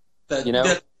Kiffin? But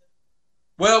didn't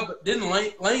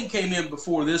Lane came in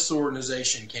before this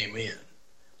organization came in?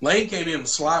 Lane came in when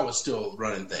Sly was still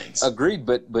running things. Agreed,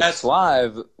 but Sly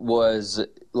was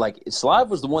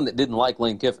the one that didn't like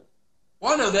Lane Kiffin.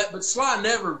 Well, I know that, but Sly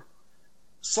never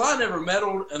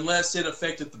meddled unless it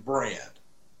affected the brand.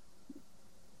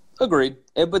 Agreed,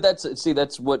 but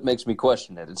that's what makes me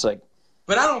question it. It's like.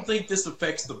 But I don't think this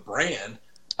affects the brand.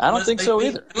 I don't think so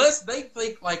either. Unless they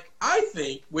think like I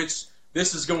think, which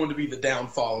this is going to be the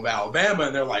downfall of Alabama,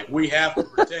 and they're like, we have to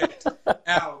protect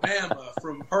Alabama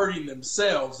from hurting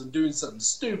themselves and doing something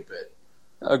stupid.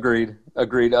 Agreed.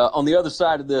 On the other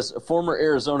side of this, former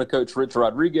Arizona coach Rich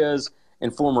Rodriguez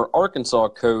and former Arkansas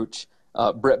coach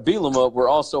Brett Bielema were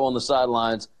also on the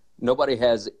sidelines. Nobody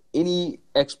has any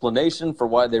explanation for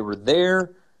why they were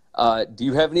there. Do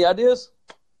you have any ideas?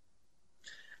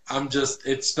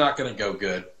 It's not going to go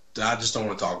good. I just don't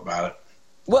want to talk about it.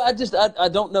 Well, I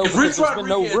don't know. If Rich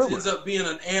Rodriguez ends up being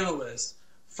an analyst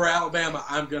for Alabama,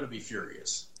 I'm going to be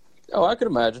furious. Oh, I could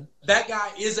imagine. That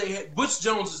guy Butch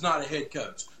Jones is not a head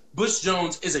coach. Butch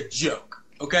Jones is a joke,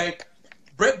 okay?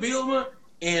 Brett Bielema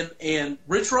and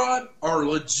Rich Rod are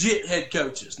legit head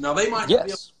coaches. Now, they might be able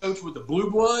to coach with the Blue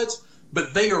Bloods,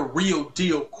 but they are real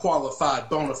deal qualified,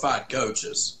 bona fide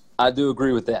coaches. I do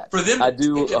agree with that. For them to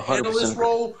take an 100% analyst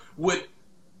role would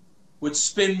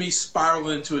spin me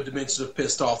spiraling into a dimension of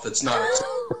pissed off that's not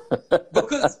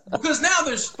because now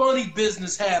there's funny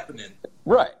business happening.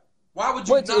 Right. Why would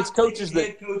you not take a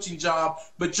head coaching job,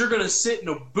 but you're going to sit in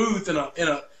a booth in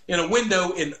a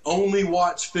window and only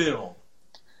watch film?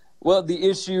 Well, the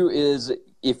issue is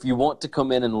if you want to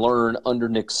come in and learn under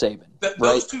Nick Saban.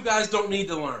 Those two guys don't need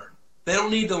to learn. They don't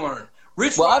need to learn.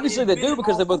 Obviously they do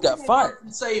because they both got fired.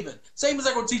 Saban's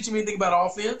not going to teach him anything about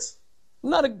offense.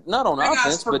 Not on offense. That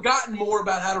guy's forgotten more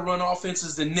about how to run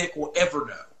offenses than Nick will ever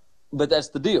know. But that's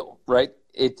the deal, right?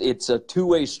 It's a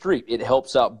two-way street. It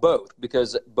helps out both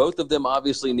because both of them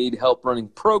obviously need help running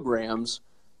programs,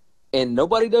 and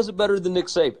nobody does it better than Nick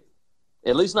Saban,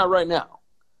 at least not right now.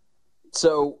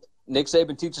 So Nick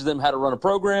Saban teaches them how to run a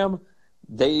program.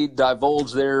 They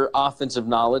divulge their offensive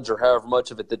knowledge or however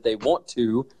much of it that they want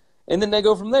to, and then they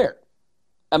go from there.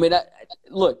 I mean,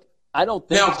 I don't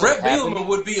think now Brett Bielema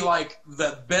would be like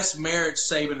the best marriage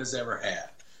Saban has ever had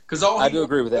because all he wants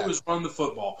to do is run the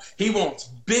football. He wants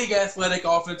big athletic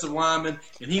offensive linemen,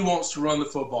 and he wants to run the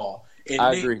football. And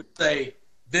I Nick agree. would say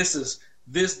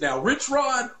this now. Rich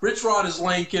Rod is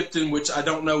Lane Kiffin, which I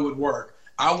don't know would work.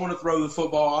 I want to throw the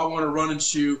football. I want to run and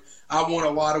shoot. I want a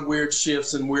lot of weird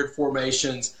shifts and weird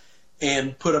formations,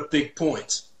 and put up big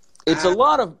points. It's a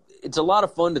lot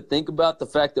of fun to think about the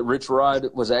fact that Rich Rod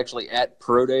was actually at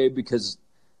Pro Day because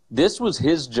this was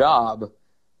his job.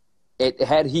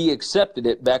 Had he accepted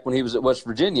it back when he was at West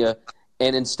Virginia,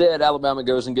 and instead Alabama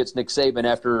goes and gets Nick Saban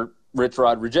after Rich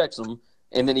Rod rejects him,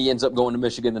 and then he ends up going to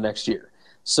Michigan the next year.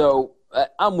 So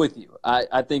I'm with you.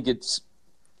 I think it's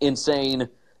insane.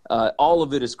 All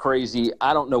of it is crazy.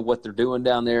 I don't know what they're doing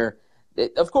down there.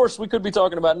 Of course, we could be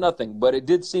talking about nothing, but it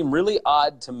did seem really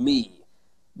odd to me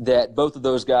that both of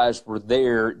those guys were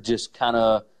there just kind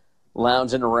of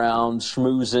lounging around,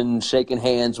 schmoozing, shaking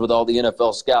hands with all the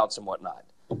NFL scouts and whatnot.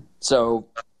 So,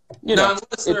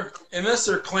 unless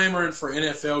they're clamoring for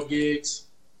NFL gigs,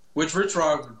 which Rich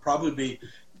Rod would probably be,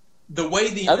 the way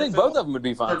the NFL I think both of them would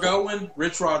be fine. They're going,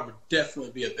 Rich Rod would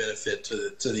definitely be a benefit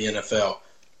to the NFL.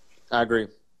 I agree.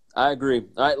 All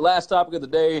right, last topic of the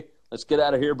day. Let's get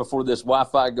out of here before this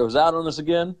Wi-Fi goes out on us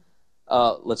again.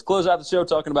 Let's close out the show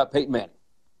talking about Peyton Manning.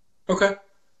 Okay.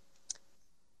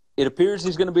 It appears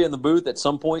he's going to be in the booth at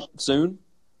some point soon.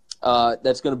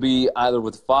 That's going to be either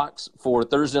with Fox for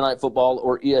Thursday Night Football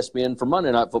or ESPN for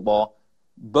Monday Night Football.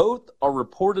 Both are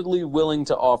reportedly willing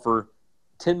to offer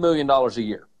 $10 million a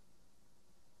year.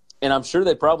 And I'm sure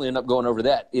they probably end up going over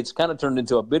that. It's kind of turned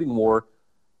into a bidding war.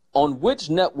 On which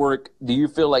network do you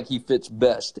feel like he fits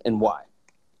best and why?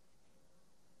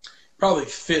 Probably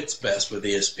fits best with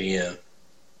ESPN.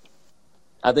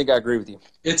 I think I agree with you.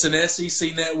 It's an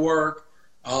SEC network.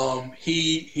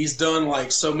 He's done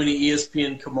like so many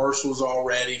ESPN commercials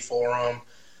already for him.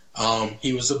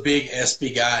 He was a big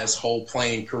SB guy his whole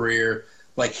playing career.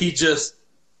 Like he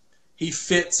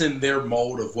fits in their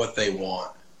mold of what they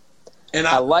want. And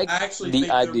I actually think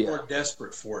they're more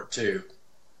desperate for it too.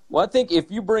 Well, I think if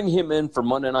you bring him in for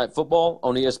Monday Night Football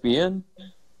on ESPN,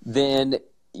 then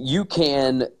you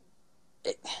can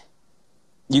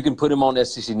put him on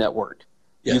SEC Network.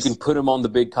 Yes. You can put him on the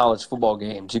big college football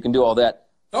games. You can do all that.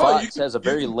 Fox has a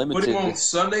very limited. Put him on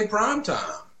Sunday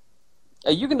primetime.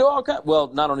 You can do all kinds.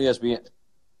 Well, not on ESPN.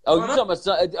 Oh, you're talking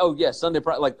about Sunday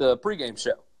like the pregame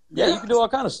show. Yeah, you can do all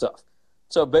kind of stuff.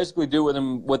 So basically, do with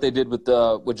him what they did with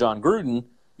John Gruden.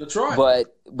 That's right.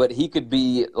 But he could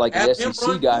be like an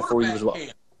SEC guy for you as well.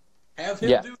 Have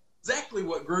him do exactly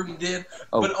what Gruden did,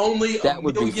 but only a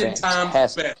million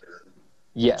times better.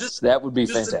 Yes, that would be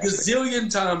fantastic. Just a gazillion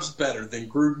times better than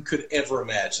Gruden could ever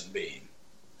imagine being.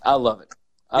 I love it.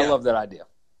 I love that idea.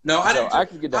 No,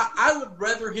 I would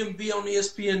rather him be on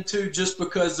ESPN too, just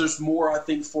because there's more I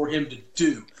think for him to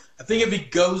do. I think if he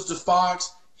goes to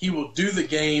Fox, he will do the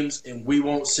games, and we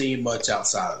won't see much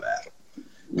outside of that.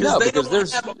 Because they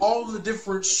don't have all the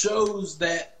different shows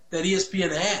that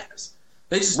ESPN has.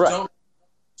 They just don't.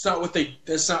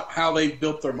 That's not how they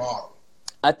built their model.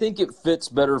 I think it fits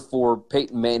better for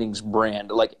Peyton Manning's brand.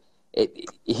 Like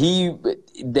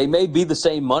they may be the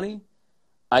same money.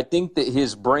 I think that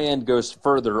his brand goes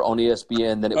further on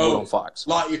ESPN than it would on Fox.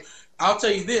 I'll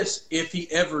tell you this: if he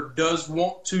ever does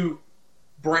want to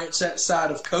branch that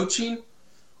side of coaching,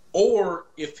 or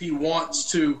if he wants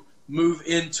to move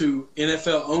into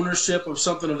NFL ownership of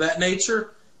something of that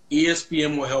nature,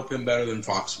 ESPN will help him better than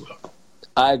Fox will.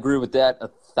 I agree with that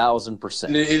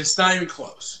 1,000%. It's not even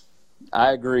close.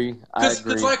 I agree.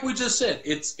 It's like we just said.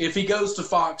 It's if he goes to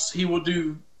Fox, he will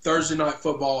do Thursday Night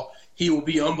Football. He will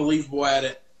be unbelievable at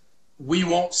it. We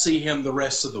won't see him the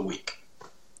rest of the week.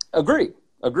 Agreed.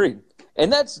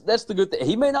 And that's the good thing.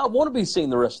 He may not want to be seen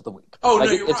the rest of the week.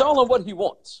 It's all on what he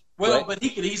wants. Well, right? But he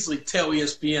could easily tell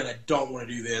ESPN, I don't want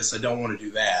to do this. I don't want to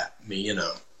do that. I mean,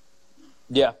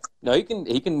 Yeah. No, he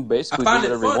can basically do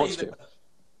whatever he wants to.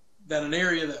 That an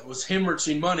area that was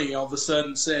hemorrhaging money all of a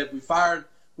sudden said,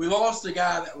 we lost a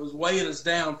guy that was weighing us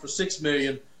down for $6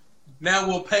 million. Now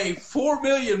we'll pay $4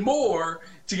 million more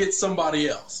to get somebody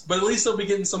else. But at least they'll be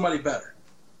getting somebody better.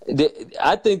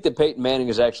 I think that Peyton Manning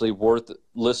is actually worth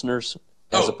listeners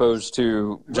as opposed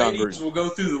to John Gruden. Gruden. Will go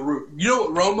through the roof. You know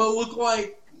what Romo looked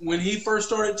like when he first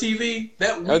started TV?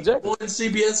 That week one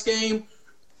CBS game,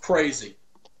 crazy.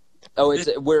 Oh, it's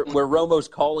where Romo's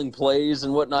calling plays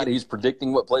and whatnot. He's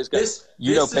predicting what plays go.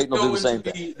 Peyton will do the same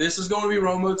thing. This is going to be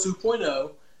Romo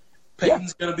 2.0.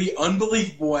 Peyton's going to be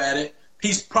unbelievable at it.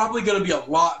 He's probably going to be a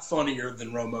lot funnier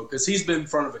than Romo because he's been in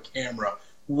front of a camera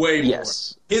way more.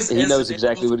 Yes, he knows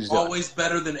exactly what he's doing. Always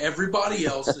better than everybody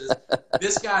else's.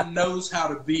 This guy knows how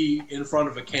to be in front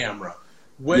of a camera.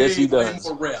 Way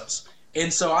more reps.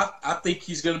 And so I think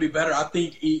he's going to be better. I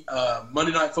think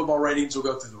Monday Night Football ratings will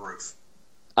go through the roof.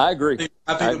 I agree.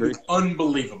 I think it'll be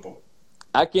unbelievable.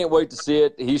 I can't wait to see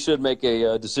it. He should make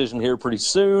a decision here pretty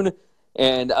soon,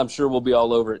 and I'm sure we'll be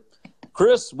all over it.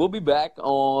 Chris, we'll be back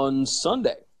on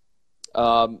Sunday.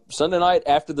 Sunday night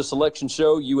after the selection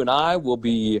show, you and I will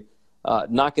be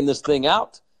knocking this thing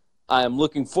out. I am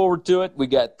looking forward to it. We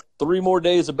got 3 more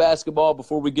days of basketball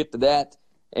before we get to that,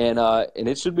 and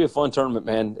it should be a fun tournament,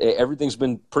 man. Everything's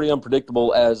been pretty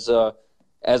unpredictable as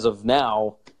of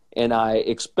now, and I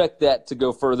expect that to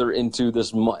go further into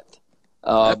this month.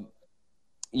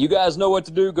 You guys know what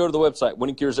to do. Go to the website,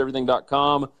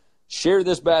 winningcureseverything.com. Share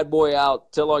this bad boy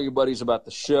out. Tell all your buddies about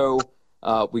the show.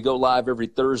 We go live every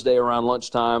Thursday around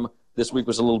lunchtime. This week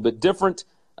was a little bit different.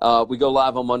 We go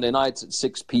live on Monday nights at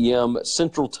 6 p.m.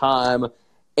 Central Time.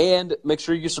 And make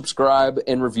sure you subscribe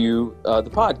and review the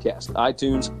podcast.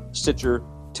 iTunes, Stitcher,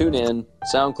 TuneIn,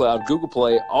 SoundCloud, Google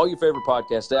Play, all your favorite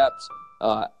podcast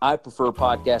apps. I prefer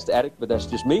Podcast Addict, but that's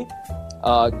just me.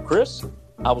 Chris,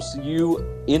 I will see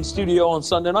you in studio on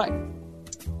Sunday night.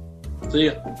 See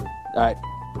ya. All right.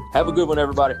 Have a good one,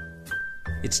 everybody.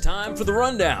 It's time for the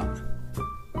rundown.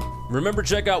 Remember,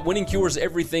 check out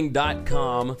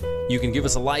winningcureseverything.com. You can give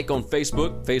us a like on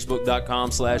Facebook,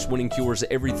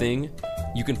 facebook.com/winningcureseverything.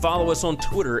 You can follow us on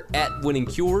Twitter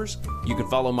 @winningcures. You can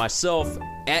follow myself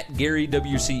 @Gary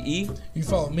WCE. You can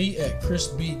follow me at Chris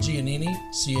B. Giannini,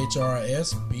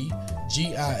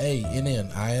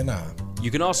 ChrisBGiannini. You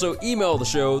can also email the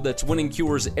show, that's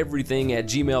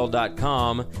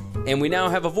winningcureseverything@gmail.com. And we now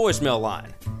have a voicemail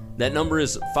line. That number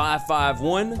is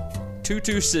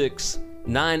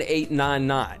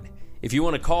 551-226-9899. If you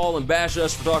want to call and bash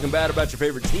us for talking bad about your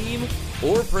favorite team,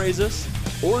 or praise us,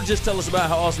 or just tell us about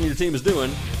how awesome your team is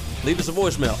doing, leave us a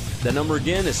voicemail. That number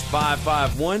again is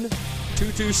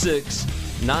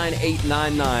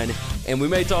 551-226-9899, and we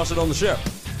may toss it on the show.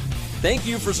 Thank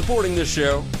you for supporting this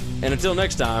show, and until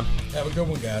next time, have a good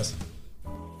one, guys.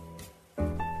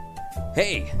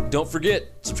 Hey, don't forget,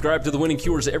 subscribe to the Winning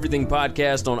Cures Everything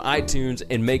podcast on iTunes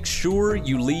and make sure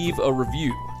you leave a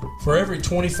review. For every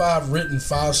 25 written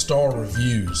 5-star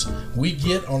reviews we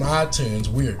get on iTunes,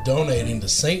 we are donating to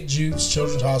St. Jude's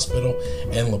Children's Hospital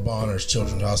and Le Bonheur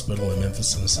Children's Hospital in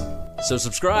Memphis, Tennessee. So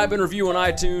subscribe and review on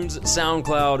iTunes,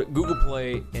 SoundCloud, Google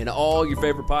Play, and all your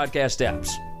favorite podcast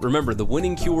apps. Remember, the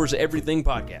Winning Cures Everything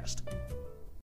podcast.